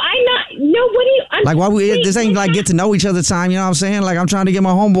up. No, I'm not. No, what do you? Like, why this ain't like get to know each other time, you know what I'm saying? Like, I'm trying to get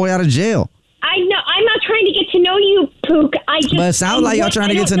my homeboy out of jail. I know. I'm not trying to get to know you, Pook. But it sounds like y'all trying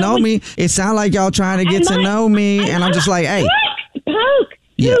to get to know me. It sounds like y'all trying to get to know me, and I'm just like, hey. Pook,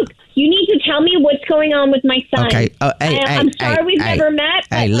 Yeah. you need to tell me what's going on with my son. Okay. I'm sorry we've never met.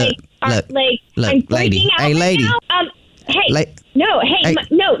 But Hey, look, I'm lady. breaking out Hey, right lady. now. Hey. La- No. Hey. Hey.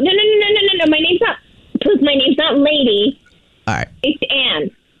 No. My name's not Pook. My name's not Lady. All right. It's Ann.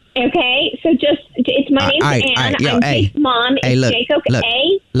 Okay. So it's my name's Ann. I'm Jake's mom. Hey, It's look, Jake.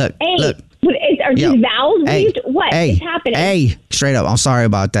 Okay. look. Are Yo, these vowels? What hey, is happening? Hey, straight up, I'm sorry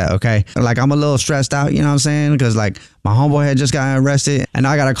about that, okay? Like, I'm a little stressed out, you know what I'm saying? Because, like, my homeboy had just gotten arrested, and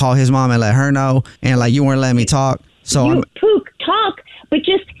I got to call his mom and let her know, and, like, you weren't letting me talk. So Pook, talk, but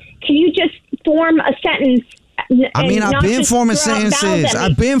can you just form a sentence? I mean, I've been forming sentences.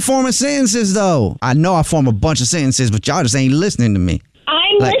 I've been forming sentences, though. I know I form a bunch of sentences, but y'all just ain't listening to me.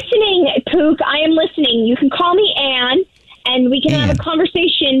 I'm listening, Pook. I am listening. You can call me Ann, and we can have a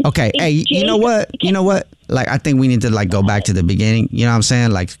conversation. Okay, hey, you know what? Like, I think we need to, like, go back to the beginning. You know what I'm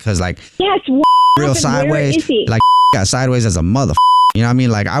saying? Like, because, like, yes, real sideways. Where is he? Like, got sideways as a mother. You know what I mean?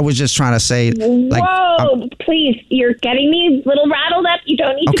 Like, I was just trying to say, like, whoa, please, you're getting me a little rattled up. You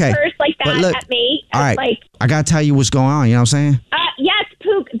don't need to curse like that at me. All right, Like, I got to tell you what's going on. You know what I'm saying? yes,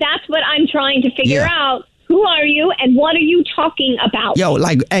 Pook, that's what I'm trying to figure out. Who are you and what are you talking about? Yo,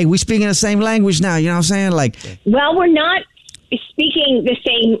 like, hey, we speaking the same language now. You know what I'm saying? Like, well, we're not speaking the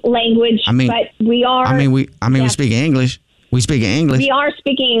same language, but we are. We speak English. We speak English. We are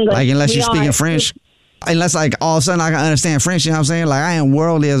speaking English. Like, unless you're speaking French. Unless, like, all of a sudden I can understand French, you know what I'm saying? Like, I am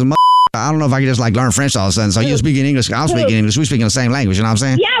worldly as a mother. I don't know if I can just, like, learn French all of a sudden. So you speaking English, I'm speaking English. We speaking the same language, you know what I'm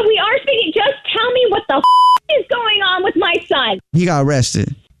saying? Yeah, we are speaking. Just tell me what the is going on with my son. He got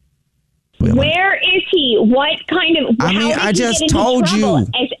arrested. Where is he? What kind of... I mean, I just told you.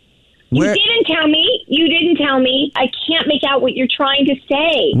 You didn't tell me. You didn't tell me. I can't make out what you're trying to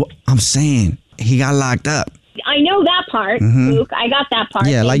say. I'm saying he got locked up. I know that part, Luke. I got that part.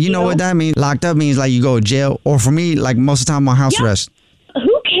 Yeah, like, you know what that means? Locked up means, like, you go to jail. Or for me, like, most of the time, on house arrest.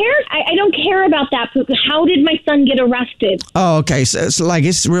 Who cares? I don't care about that. How did my son get arrested? Oh, okay. So, like,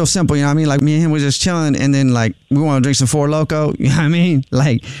 it's real simple, you know what I mean? Like, me and him were just chilling, and then, like, we want to drink some Four Loko, you know what I mean?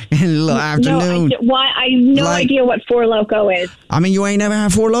 Like, in a little afternoon. I have no idea what Four Loko is. I mean, you ain't never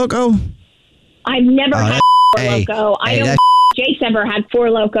had Four Loko? I've never had Four Loko. I don't Jake's ever had Four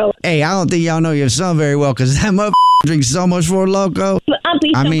Loko. Hey, I don't think y'all know your son very well, because that mother drinks so much Four Loko.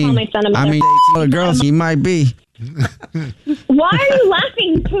 Please don't call my son a mother. Other girls, he might be. Why are you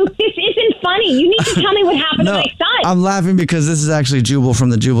laughing, Pook? This isn't funny. You need to tell me what happened to my son. I'm laughing because this is actually Jubal from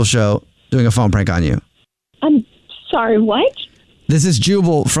the Jubal Show doing a phone prank on you. I'm sorry, what? This is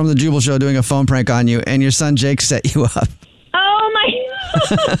Jubal from the Jubal Show doing a phone prank on you, and your son Jake set you up. Oh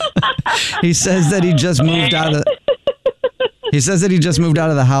my! He says that he just moved out of. He says that he just moved out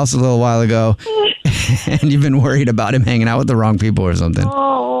of the house a little while ago, and you've been worried about him hanging out with the wrong people or something.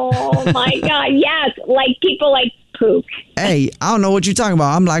 Oh my God! Yes, like people like Pook. Hey, I don't know what you're talking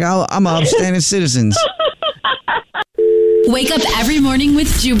about. I'm an upstanding citizen. Wake up every morning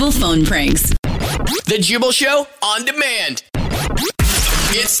with Jubal phone pranks. The Jubal Show on demand.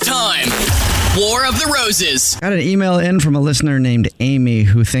 It's time. War of the Roses. Got an email in from a listener named Amy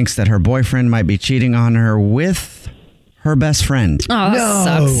who thinks that her boyfriend might be cheating on her with her best friend. Oh, that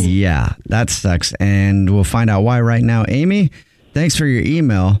sucks. Yeah, that sucks. And we'll find out why right now. Amy, thanks for your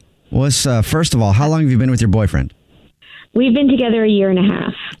email. First of all, how long have you been with your boyfriend? We've been together a year and a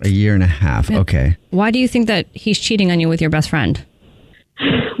half. A year and a half. Okay. Why do you think that he's cheating on you with your best friend?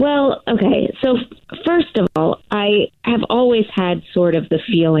 Well, okay. So first of all, I have always had sort of the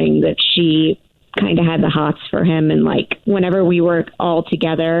feeling that she kind of had the hots for him. And like whenever we were all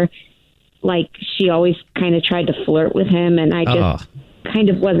together, like she always kind of tried to flirt with him. And I just kind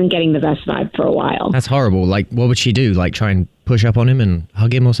of wasn't getting the best vibe for a while. That's horrible. Like, what would she do? Like try and push up on him and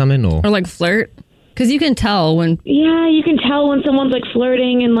hug him or something? Or like flirt? Because you can tell when... Yeah, you can tell when someone's like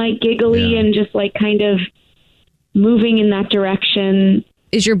flirting and like giggly and just like kind of moving in that direction.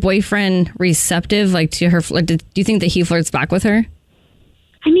 Is your boyfriend receptive like to her? Do you think that he flirts back with her?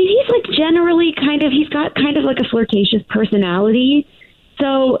 I mean, he's like generally he's got kind of like a flirtatious personality.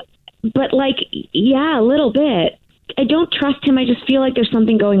 So, but like, yeah, a little bit. I don't trust him. I just feel like there's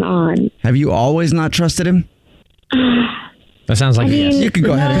something going on. Have you always not trusted him? That sounds like yes. You could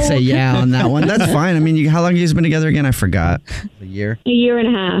go ahead and say yeah on that one. That's fine. I mean, how long have you guys been together again? I forgot. A year? A year and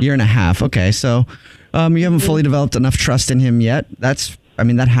a half. Year and a half. Okay. So you haven't fully developed enough trust in him yet. That's I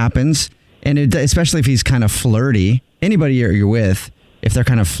mean, that happens. And especially if he's kind of flirty, anybody you're with, if they're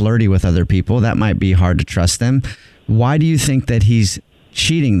kind of flirty with other people, that might be hard to trust them. Why do you think that he's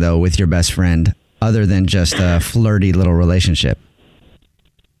cheating, though, with your best friend, other than just a flirty little relationship?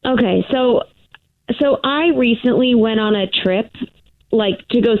 Okay, so I recently went on a trip, like,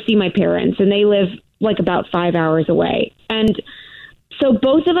 to go see my parents, and they live, like, about 5 hours away. And so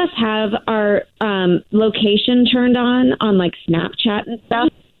both of us have our location turned on, like, Snapchat and stuff.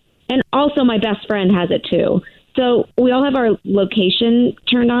 And also my best friend has it, too. So we all have our location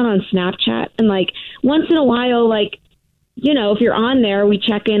turned on Snapchat. And, like, once in a while, like, you know, if you're on there, we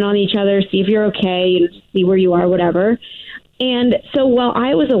check in on each other, see if you're okay, and see where you are, whatever. And so while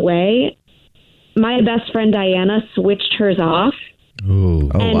I was away, my best friend Diana switched hers off. Ooh.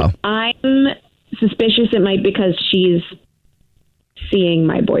 Oh, and wow. I'm suspicious it might be because she's seeing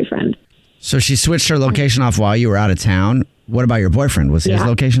my boyfriend. So she switched her location off while you were out of town. What about your boyfriend? Was his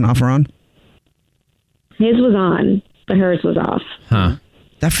location off or on? His was on, but hers was off. Huh.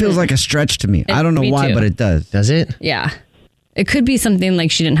 That feels like a stretch to me. I don't know me why, too. but it does. Does it? Yeah. It could be something like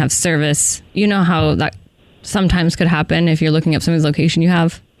she didn't have service. You know how that sometimes could happen if you're looking up somebody's location you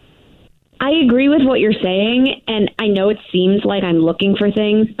have? I agree with what you're saying, and I know it seems like I'm looking for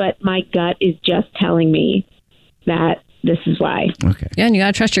things, but my gut is just telling me that this is why. Okay. Yeah, and you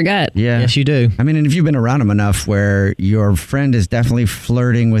gotta trust your gut. Yeah. Yes, you do. I mean, and if you've been around him enough where your friend is definitely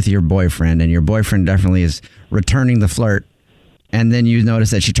flirting with your boyfriend and your boyfriend definitely is returning the flirt, and then you notice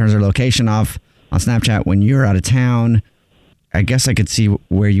that she turns her location off on Snapchat when you're out of town, I guess I could see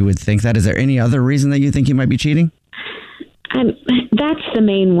where you would think that. Is there any other reason that you think you might be cheating? That's the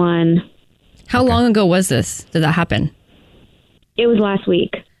main one. How long ago was this? Did that happen? It was last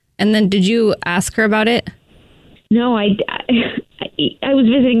week. And then did you ask her about it? No, I was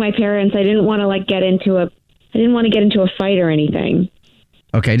visiting my parents. I didn't want to get into a fight or anything.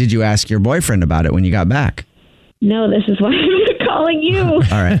 Okay, did you ask your boyfriend about it when you got back? No, this is why I'm calling you. All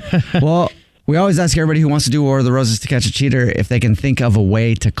right. Well, we always ask everybody who wants to do War of the Roses to catch a cheater if they can think of a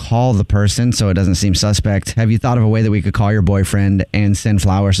way to call the person so it doesn't seem suspect. Have you thought of a way that we could call your boyfriend and send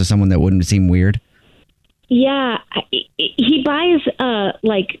flowers to someone that wouldn't seem weird? Yeah, he buys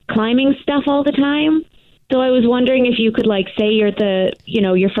climbing stuff all the time. So I was wondering if you could say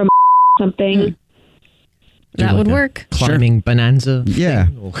you're from something. That would work. Climbing bonanza. Yeah.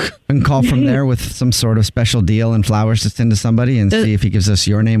 And call from there with some sort of special deal and flowers to send to somebody and see if he gives us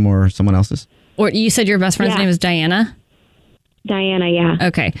your name or someone else's. Or you said your best friend's name is Diana? Diana, yeah.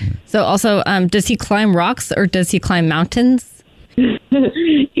 Okay. So also, does he climb rocks or does he climb mountains? He's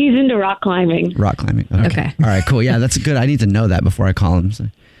into rock climbing. Rock climbing. Okay. All right, cool. Yeah, that's good. I need to know that before I call him. So.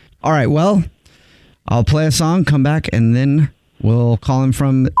 All right, well, I'll play a song, come back, and then we'll call him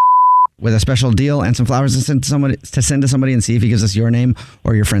from with a special deal and some flowers to send to somebody and see if he gives us your name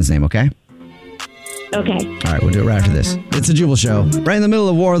or your friend's name, okay? Okay. All right, we'll do it right after this. It's a Jubal Show. Right in the middle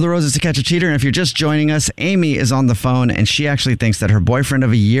of War of the Roses to catch a cheater. And if you're just joining us, Amy is on the phone, and she actually thinks that her boyfriend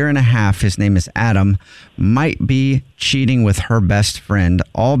of a year and a half, his name is Adam, might be cheating with her best friend,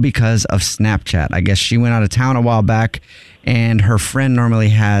 all because of Snapchat. I guess she went out of town a while back, and her friend normally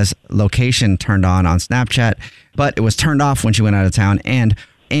has location turned on Snapchat, but it was turned off when she went out of town. And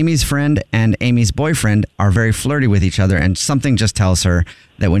Amy's friend and Amy's boyfriend are very flirty with each other, and something just tells her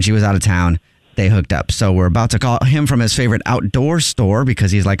that when she was out of town, they hooked up. So we're about to call him from his favorite outdoor store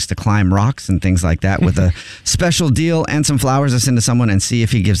because he likes to climb rocks and things like that with a special deal and some flowers to send to someone and see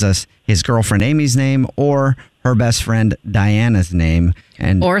if he gives us his girlfriend Amy's name or her best friend Diana's name.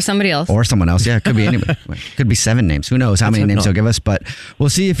 Or somebody else. Or someone else. Yeah, it could be anybody. Could be 7 names. Who knows how many names he'll give us. But we'll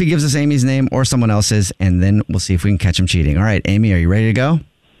see if he gives us Amy's name or someone else's, and then we'll see if we can catch him cheating. All right, Amy, are you ready to go?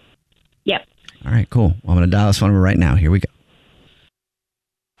 Yep. All right, cool. Well, I'm going to dial this phone number right now. Here we go.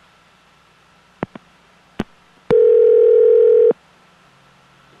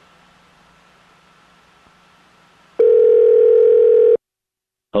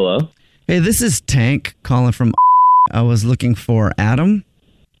 Hello? Hey, this is Tank calling from. I was looking for Adam.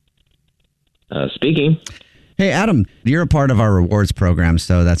 Speaking. Hey, Adam, you're a part of our rewards program,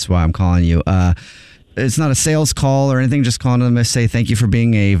 so that's why I'm calling you. It's not a sales call or anything, just calling them to say thank you for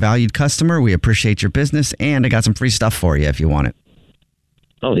being a valued customer. We appreciate your business, and I got some free stuff for you if you want it.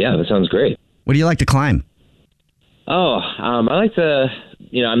 Oh, yeah, that sounds great. What do you like to climb? Oh, I like to,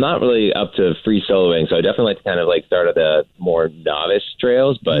 I'm not really up to free soloing, so I definitely like to kind of start at the more novice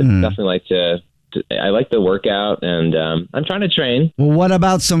trails, but definitely like I like to work out, and I'm trying to train. Well, what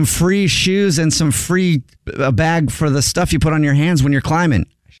about some free shoes and some free bag for the stuff you put on your hands when you're climbing?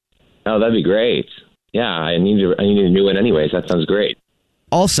 Oh, that'd be great. Yeah, I need a new one anyways. That sounds great.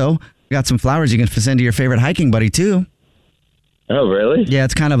 Also, we got some flowers you can send to your favorite hiking buddy, too. Oh, really? Yeah,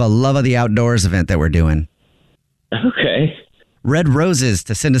 it's kind of a love of the outdoors event that we're doing. Okay. Red roses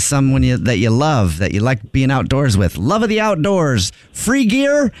to send to someone that you love, that you like being outdoors with. Love of the outdoors, free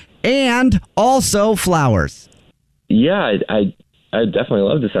gear, and also flowers. Yeah, I'd definitely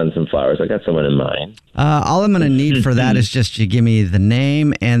love to send some flowers. I got someone in mind. All I'm going to need for that is just you give me the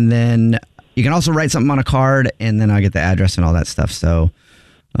name, and then you can also write something on a card, and then I'll get the address and all that stuff. So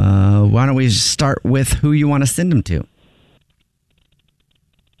why don't we start with who you want to send them to?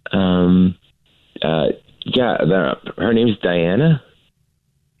 Her name's Diana.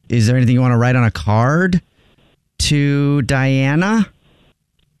 Is there anything you want to write on a card to Diana?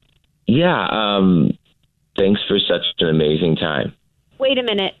 Yeah, thanks for such an amazing time. Wait a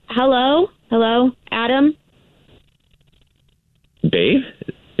minute. Hello? Hello? Adam? Babe?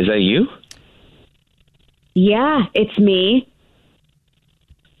 Is that you? Yeah, it's me.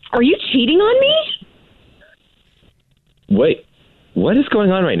 Are you cheating on me? Wait, what is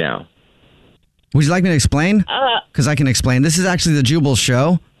going on right now? Would you like me to explain? Because I can explain. This is actually the Jubal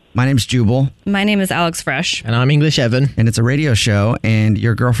Show. My name's Jubal. My name is Alex Fresh. And I'm English Evan. And it's a radio show, and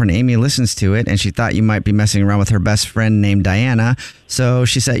your girlfriend Amy listens to it, and she thought you might be messing around with her best friend named Diana. So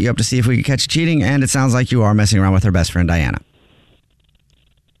she set you up to see if we could catch you cheating, and it sounds like you are messing around with her best friend Diana.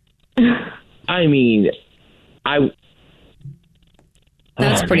 I mean,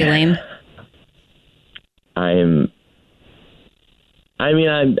 That's pretty lame.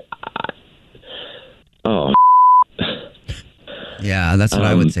 Oh. Yeah, that's what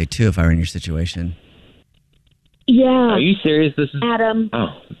I would say too if I were in your situation. Yeah. Are you serious? This is Adam. Oh.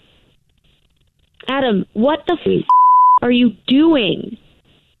 Adam, what the are you doing?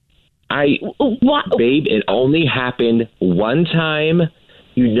 What? Babe, it only happened one time.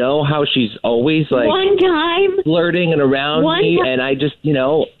 You know how she's always like one time flirting and around me, and I just,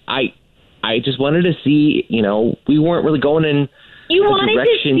 I just wanted to see, we weren't really going in you the wanted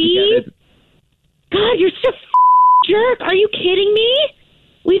direction to see? together. God, you're such a jerk. Are you kidding me?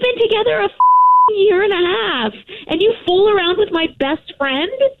 We've been together a year and a half, and you fool around with my best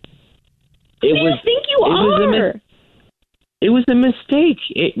friend? Who do you think you are? It was a mistake.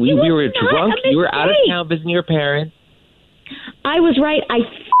 We were not drunk. a You were out of mistake. town visiting your parents. I was right. I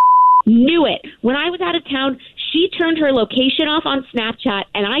knew it. When I was out of town, she turned her location off on Snapchat,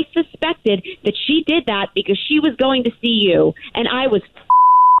 and I suspected that she did that because she was going to see you, and I was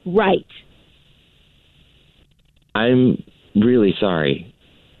right. I'm really sorry.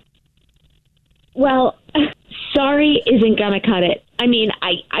 Well, sorry isn't going to cut it. I mean,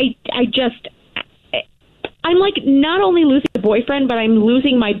 I'm like not only losing a boyfriend, but I'm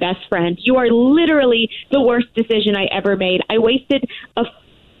losing my best friend. You are literally the worst decision I ever made. I wasted a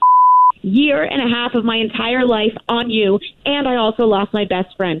year and a half of my entire life on you, and I also lost my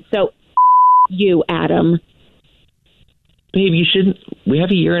best friend. So, you, Adam. Babe, you shouldn't. We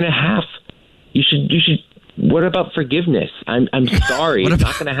have a year and a half. You should. What about forgiveness? I'm sorry. It's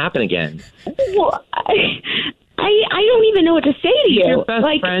not going to happen again. Well, I don't even know what to say to you. You're your best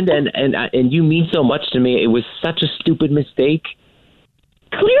friend, and you mean so much to me. It was such a stupid mistake.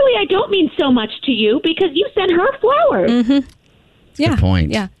 Clearly, I don't mean so much to you because you sent her flowers. Mm-hmm. Yeah. Good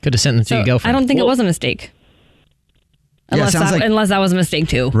point. Yeah. Could have sent them to your girlfriend. I don't think it was a mistake. Yeah, Unless that was a mistake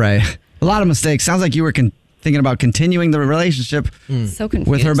too. Right. A lot of mistakes. Sounds like you were thinking about continuing the relationship So confused.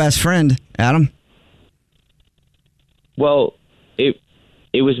 with her best friend, Adam. Well,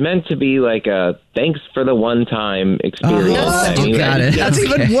 it was meant to be like a thanks for the one-time experience. You got it. That's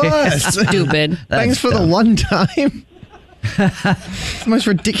even worse. Stupid. Thanks for the one time. It's the most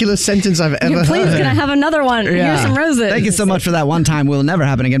ridiculous sentence I've ever heard. Please, can I have another one? Yeah. Here's some roses. Thank you so much for that one time. Will never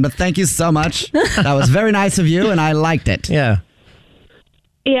happen again, but thank you so much. That was very nice of you, and I liked it. Yeah.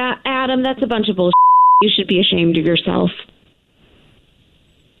 Yeah, Adam, that's a bunch of bullshit. You should be ashamed of yourself.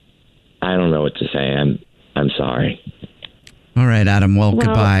 I don't know what to say. I'm sorry. All right, Adam. Well,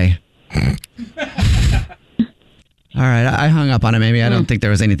 goodbye. All right, I hung up on him. Maybe I don't think there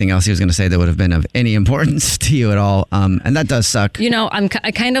was anything else he was going to say that would have been of any importance to you at all. And that does suck. You know,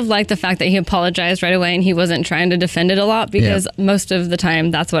 I kind of like the fact that he apologized right away and he wasn't trying to defend it a lot because most of the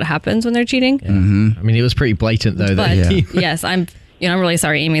time that's what happens when they're cheating. Yeah. Mm-hmm. I mean, it was pretty blatant though. But yes, I'm really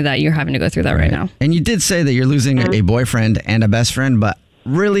sorry, Amy, that you're having to go through that right now. And you did say that you're losing a boyfriend and a best friend, but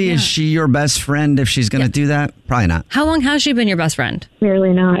really, is she your best friend if she's going to do that? Probably not. How long has she been your best friend?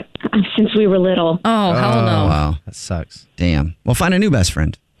 Really not. Since we were little. Oh, hell no. Wow. That sucks. Damn. Well, find a new best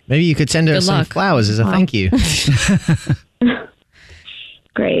friend. Maybe you could send her some flowers as a thank you.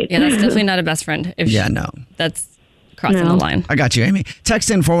 Great. Yeah, that's definitely not a best friend. No. That's crossing the line. I got you, Amy. Text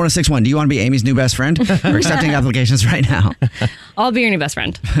in 41061. Do you want to be Amy's new best friend? We're accepting applications right now. I'll be your new best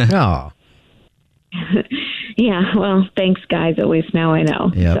friend. Oh. Yeah, well, thanks, guys. At least now I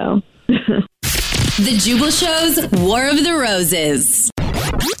know. Yep. So. The Jubal Show's War of the Roses.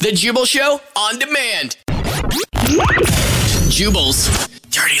 The Jubal Show on demand. Jubal's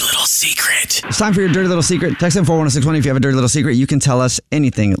dirty little secret. It's time for your dirty little secret. Text in 41061 if you have a dirty little secret. You can tell us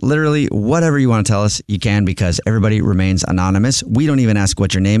anything, literally whatever you want to tell us. You can, because everybody remains anonymous. We don't even ask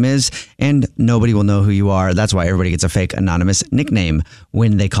what your name is, and nobody will know who you are. That's why everybody gets a fake anonymous nickname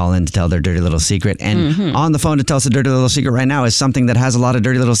when they call in to tell their dirty little secret. And on the phone to tell us a dirty little secret right now is something that has a lot of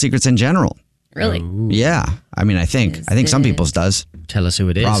dirty little secrets in general. Really? Yeah. I mean, I think some people's does. Tell us who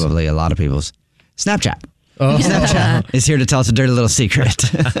it is. Probably a lot of people's. Snapchat. Oh. Snapchat is here to tell us a dirty little secret.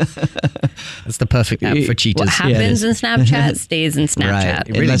 That's the perfect app for cheaters. What happens in Snapchat stays in Snapchat. Right.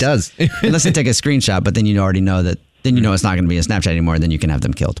 It really does. Unless they take a screenshot, but then you already know that. Then you know it's not going to be a Snapchat anymore. Then you can have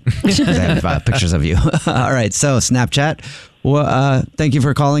them killed. They have pictures of you. All right. So Snapchat. Well, thank you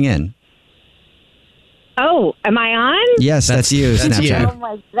for calling in. Oh, am I on? Yes, that's you, Snapchat. Oh,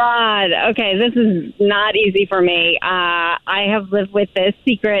 my God. Okay, this is not easy for me. I have lived with this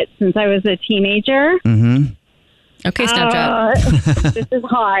secret since I was a teenager. Mm-hmm. Okay, Snapchat. This is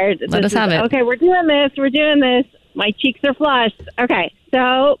hard. Let us have it. Okay, we're doing this. My cheeks are flushed. Okay,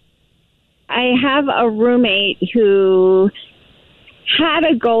 so I have a roommate who had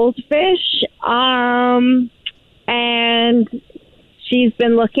a goldfish, and she's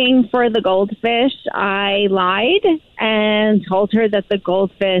been looking for the goldfish. I lied and told her that the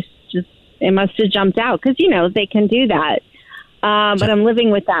goldfish it must have jumped out, because, they can do that. But I'm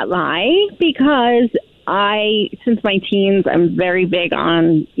living with that lie because since my teens, I'm very big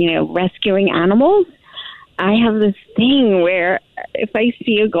on, rescuing animals. I have this thing where if I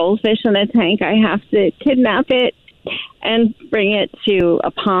see a goldfish in a tank, I have to kidnap it and bring it to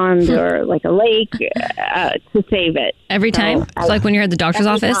a pond or like a lake to save it. Every time? So, like when you're at the doctor's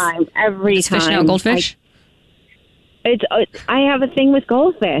office? Every time. Fishing out goldfish? I have a thing with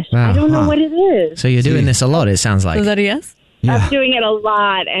goldfish. Wow. I don't know what it is. So you're doing this a lot, it sounds like. Is that a yes? Yeah. I'm doing it a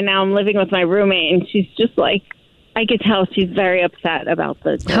lot, and now I'm living with my roommate, and she's just like, I could tell she's very upset about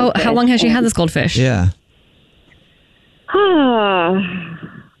the goldfish. How long has she had this goldfish? Yeah.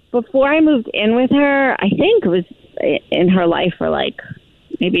 Before I moved in with her, I think it was in her life for like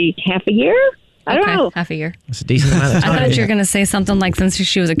maybe half a year. I don't know. Half a year. That's a decent amount of time. I thought you were going to say something like since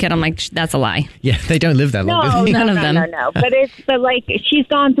she was a kid. I'm like, that's a lie. Yeah, they don't live that long. None of them. No. But like she's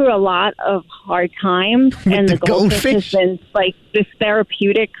gone through a lot of hard times, and the goldfish has been like this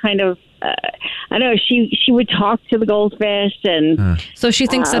therapeutic kind of. I don't know. She would talk to the goldfish, and so she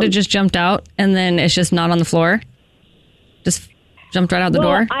thinks that it just jumped out, and then it's just not on the floor. Just jumped right out the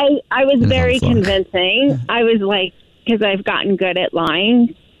door. I was very convincing. I was like, because I've gotten good at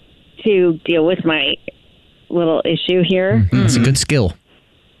lying to deal with my little issue here. That's a good skill.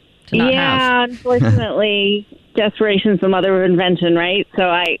 Unfortunately, desperation's the mother of invention, right? So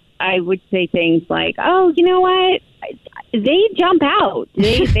I would say things like, oh, you know what? They jump out.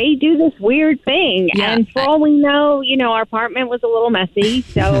 They do this weird thing. Yeah, and for all we know, our apartment was a little messy,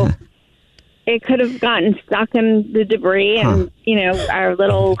 so it could have gotten stuck in the debris, and our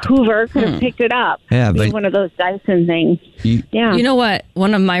little Hoover could have picked it up. Yeah, but one of those Dyson things. Yeah. You know what?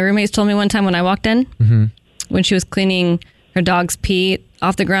 One of my roommates told me one time when I walked in, when she was cleaning her dog's pee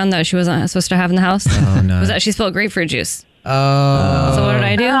off the ground that she wasn't supposed to have in the house. Oh no! Was that she spilled grapefruit juice? Oh. So what did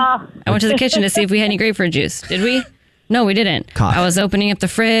I do? I went to the kitchen to see if we had any grapefruit juice. Did we? No, we didn't. God. I was opening up the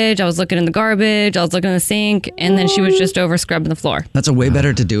fridge. I was looking in the garbage. I was looking in the sink, and then she was just over scrubbing the floor. That's a way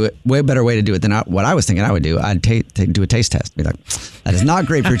better way to do it than what I was thinking I would do. I'd do a taste test. Be like, that is not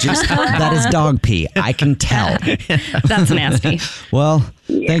grapefruit juice. That is dog pee. I can tell. That's nasty. Well,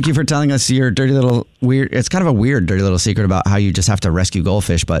 thank you for telling us your dirty little weird. It's kind of a weird dirty little secret about how you just have to rescue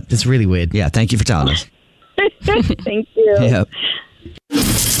goldfish, but it's really weird. Yeah, thank you for telling us. Thank you. Yep.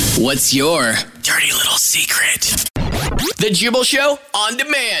 What's your dirty little secret? The Jubal Show on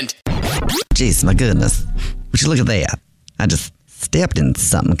demand. Jeez, my goodness. Would you look at that? I just stepped in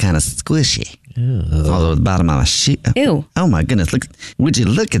something kind of squishy. All over the bottom of my shoe. Ew. Oh my goodness. Look! Would you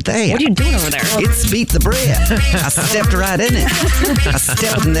look at that? What are you doing over there? It's Beat the Bread. I stepped right in it. I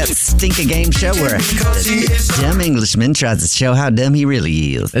stepped in that stinky game show where a dumb Englishman tries to show how dumb he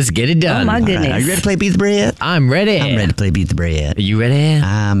really is. Let's get it done. Oh my goodness. Right, are you ready to play Beat the Bread? I'm ready. I'm ready to play Beat the Bread. Are you ready?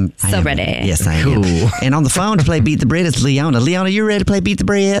 I am ready. Yes, I am. Cool. And on the phone to play Beat the Bread is Leona. Leona, you ready to play Beat the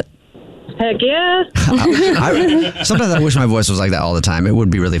Bread? Heck yeah. Sometimes I wish my voice was like that all the time. It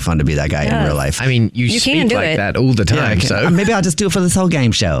would be really fun to be that guy in real life. I mean, you can speak do like it. that all the time. So maybe I'll just do it for this whole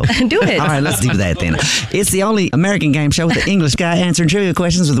game show. Do it. All right, let's do that then. It's the only American game show with the English guy answering trivia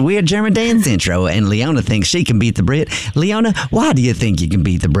questions with a weird German dance intro. And Leona thinks she can beat the Brit. Leona, why do you think you can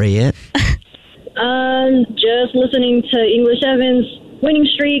beat the Brit? Just listening to English Evan's winning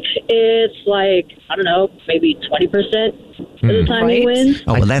streak. It's like, I don't know, maybe 20% of the time he wins.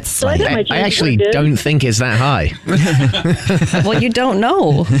 Oh, well, that's So I think my I chances actually are good. don't think it's that high. Well, you don't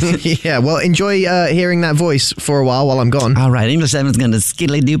know. Yeah, well, enjoy hearing that voice for a while I'm gone. All right, English Evan's going to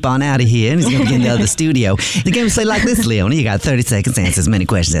skiddly doop on out of here, and he's going to get into the studio. The game is played like this, Leona. You got 30 seconds to answer as many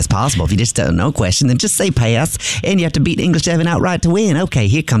questions as possible. If you just don't know a question, then just say pass, and you have to beat English Evan outright to win. Okay,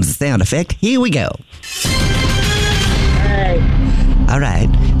 here comes the sound effect. Here we go. All right,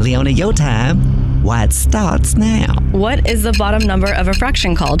 Leona, your time. Why it starts now. What is the bottom number of a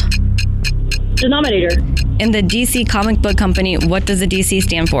fraction called? Denominator. In the DC comic book company, what does the DC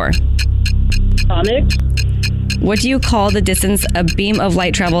stand for? Comics. What do you call the distance a beam of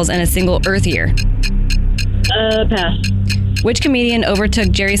light travels in a single Earth year? Pass. Which comedian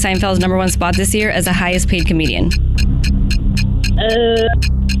overtook Jerry Seinfeld's #1 spot this year as the highest paid comedian?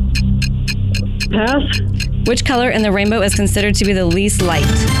 Pass. Which color in the rainbow is considered to be the least light?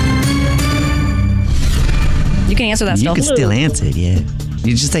 You can answer that still. You can still answer it, yeah.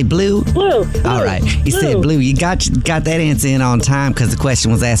 You just say blue? Blue. All right. You said blue. You got that answer in on time because the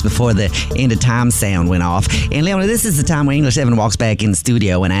question was asked before the end of time sound went off. And Leona, this is the time where English Evan walks back in the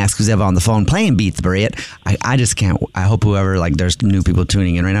studio and asks who's ever on the phone playing Beat the Brit. I just can't. I hope whoever, like, there's new people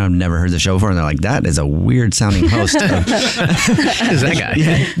tuning in right now. I've never heard the show before, and they're like, that is a weird sounding host. Who's that guy?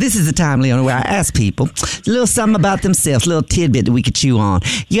 Yeah. This is the time, Leona, where I ask people a little something about themselves, a little tidbit that we could chew on.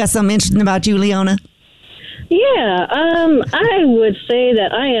 You got something interesting about you, Leona? Yeah, I would say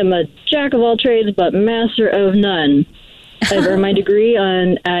that I am a jack of all trades but master of none. I've earned my degree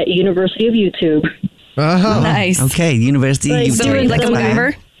at University of YouTube. Oh, nice. Okay, University of YouTube. So are you like a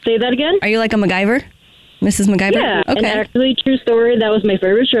MacGyver? Say that again? Are you like a MacGyver? Mrs. MacGyver? Yeah, Okay. and actually, true story, that was my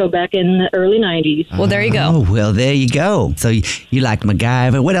favorite show back in the early 90s. Well, there you go. Oh, well, there you go. So you like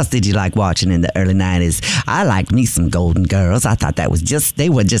MacGyver. What else did you like watching in the early 90s? I liked me some Golden Girls. I thought they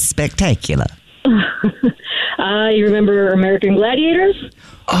were just spectacular. You remember American Gladiators?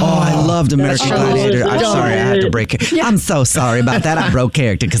 Oh, I loved American Gladiator. I'm sorry, I had to break it. I'm so sorry about that. I broke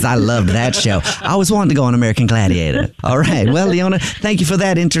character because I loved that show. I always wanted to go on American Gladiator. All right. Well, Leona, thank you for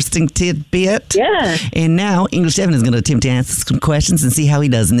that interesting tidbit. Yeah. And now, English Evan is going to attempt to answer some questions and see how he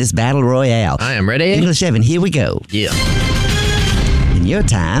does in this battle royale. I am ready. English Evan, here we go. Yeah. In your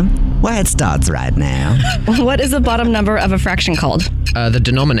time, why it starts right now. What is the bottom number of a fraction called? The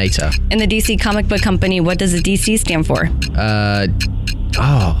denominator. In the DC comic book company, what does the DC stand for? I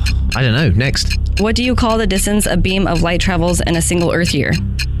don't know. Next. What do you call the distance a beam of light travels in a single Earth year?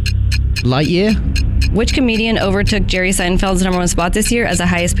 Light year? Which comedian overtook Jerry Seinfeld's #1 spot this year as the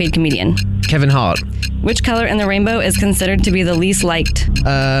highest paid comedian? Kevin Hart. Which color in the rainbow is considered to be the least liked?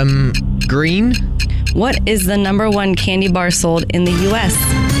 Green. What is the #1 candy bar sold in the U.S.?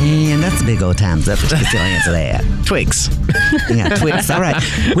 And that's a big old time's up. You can still answer that. Twix. Yeah, Twix. All right.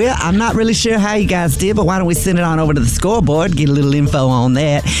 Well, I'm not really sure how you guys did, but why don't we send it on over to the scoreboard, get a little info on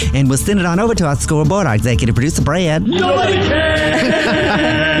that, and we'll send it on over to our scoreboard, our executive producer, Brad. Nobody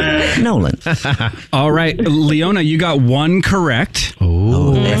cares! Nolan. All right, Leona, you got one correct.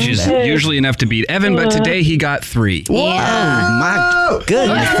 Which is usually enough to beat Evan, but today he got 3. Whoa, my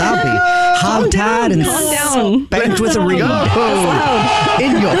goodness. I'll be hog-tied and spanked with a reed.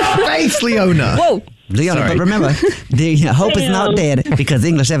 In your face, Leona. Whoa. Leona, but remember, the hope is not dead because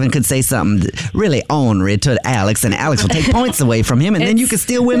English Evan could say something really ornery to Alex, and Alex will take points away from him, and then you can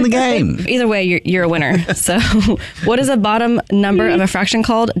still win the game. Either way, you're a winner. So, what is a bottom number of a fraction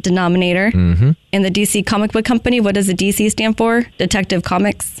called? Denominator. Mm-hmm. In the DC comic book company, what does the DC stand for? Detective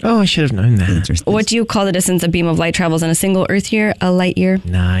Comics. Oh, I should have known that. What do you call the distance a beam of light travels in a single Earth year? A light year.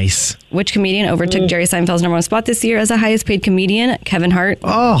 Nice. Which comedian overtook Jerry Seinfeld's #1 spot this year as the highest paid comedian? Kevin Hart.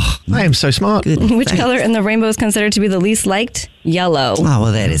 Oh, I am so smart. Which color in the rainbow is considered to be the least liked? Yellow. Oh,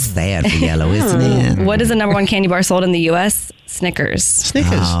 well, that is sad for yellow, isn't it? What is the #1 candy bar sold in the U.S.? Snickers.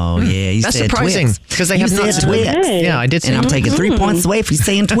 Snickers. Oh, yeah. You That's said surprising Twix. because they You have said nuts. Twix. Yeah, I did say And I'm taking 3 points away for you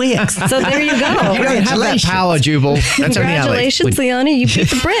saying Twix. So there you go. You don't have that power, Jubal. That's only Alex. Congratulations, Leona. You beat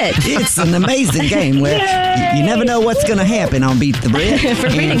the Brit. It's an amazing game where you never know what's going to happen on Beat the Brit. For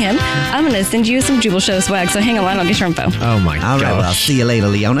beating him, I'm going to send you some Jubal Show swag. So hang on, I'll get your info. Oh, my God. All right, well, I'll see you later,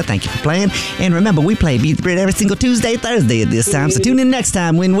 Leona. Thank you for playing. And remember, we play Beat the Brit every single Tuesday, Thursday at this time. So tune in next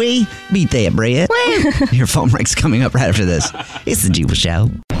time when we beat that Brit. Your phone break's coming up right after this. It's the Jubal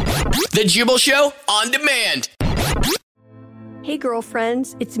Show. The Jubal Show on demand. Hey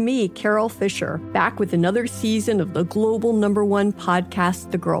girlfriends, it's me, Carol Fisher, back with another season of the global #1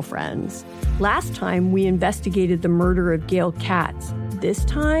 podcast, The Girlfriends. Last time we investigated the murder of Gail Katz, this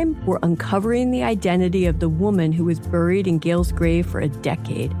time, we're uncovering the identity of the woman who was buried in Gail's grave for a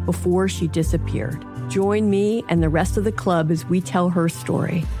decade before she disappeared. Join me and the rest of the club as we tell her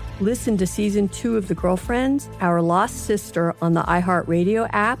story. Listen to Season 2 of The Girlfriends, Our Lost Sister on the iHeartRadio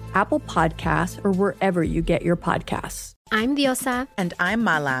app, Apple Podcasts, or wherever you get your podcasts. I'm Diosa. And I'm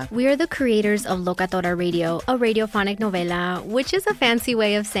Mala. We are the creators of Locatora Radio, a radiophonic novela, which is a fancy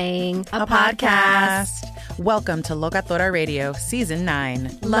way of saying a podcast. Welcome to Locatora Radio, Season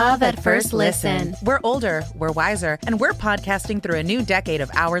 9. Love at first listen. We're older, we're wiser, and we're podcasting through a new decade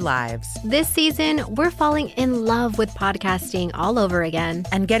of our lives. This season, we're falling in love with podcasting all over again.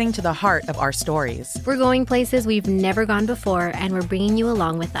 And getting to the heart of our stories. We're going places we've never gone before, and we're bringing you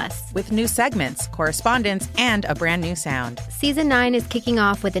along with us. With new segments, correspondence, and a brand new sound. Season 9 is kicking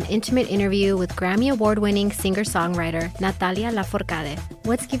off with an intimate interview with Grammy Award-winning singer-songwriter Natalia Lafourcade.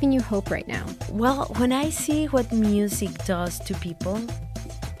 What's giving you hope right now? Well, when I see what music does to people,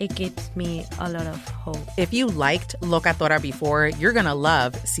 it gives me a lot of hope. If you liked Locatora before, you're going to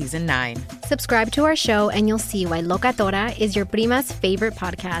love Season 9. Subscribe to our show and you'll see why Locatora is your prima's favorite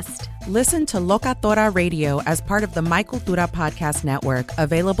podcast. Listen to Locatora Radio as part of the My Cultura Podcast Network,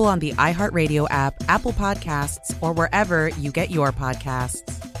 available on the iHeartRadio app, Apple Podcasts, or wherever you get your podcasts.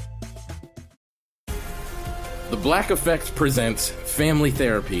 The Black Effect presents Family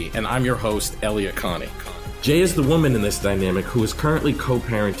Therapy, and I'm your host, Elliot Connie. Jay is the woman in this dynamic who is currently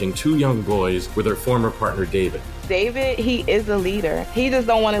co-parenting 2 young boys with her former partner, David. David, he is a leader. He just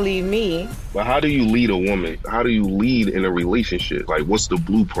don't want to leave me. But how do you lead a woman? How do you lead in a relationship? Like, what's the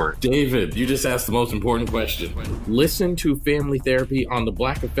blueprint? David, you just asked the most important question. Listen to Family Therapy on the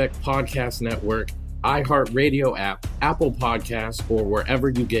Black Effect Podcast Network, iHeartRadio app, Apple Podcasts, or wherever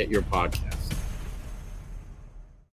you get your podcasts.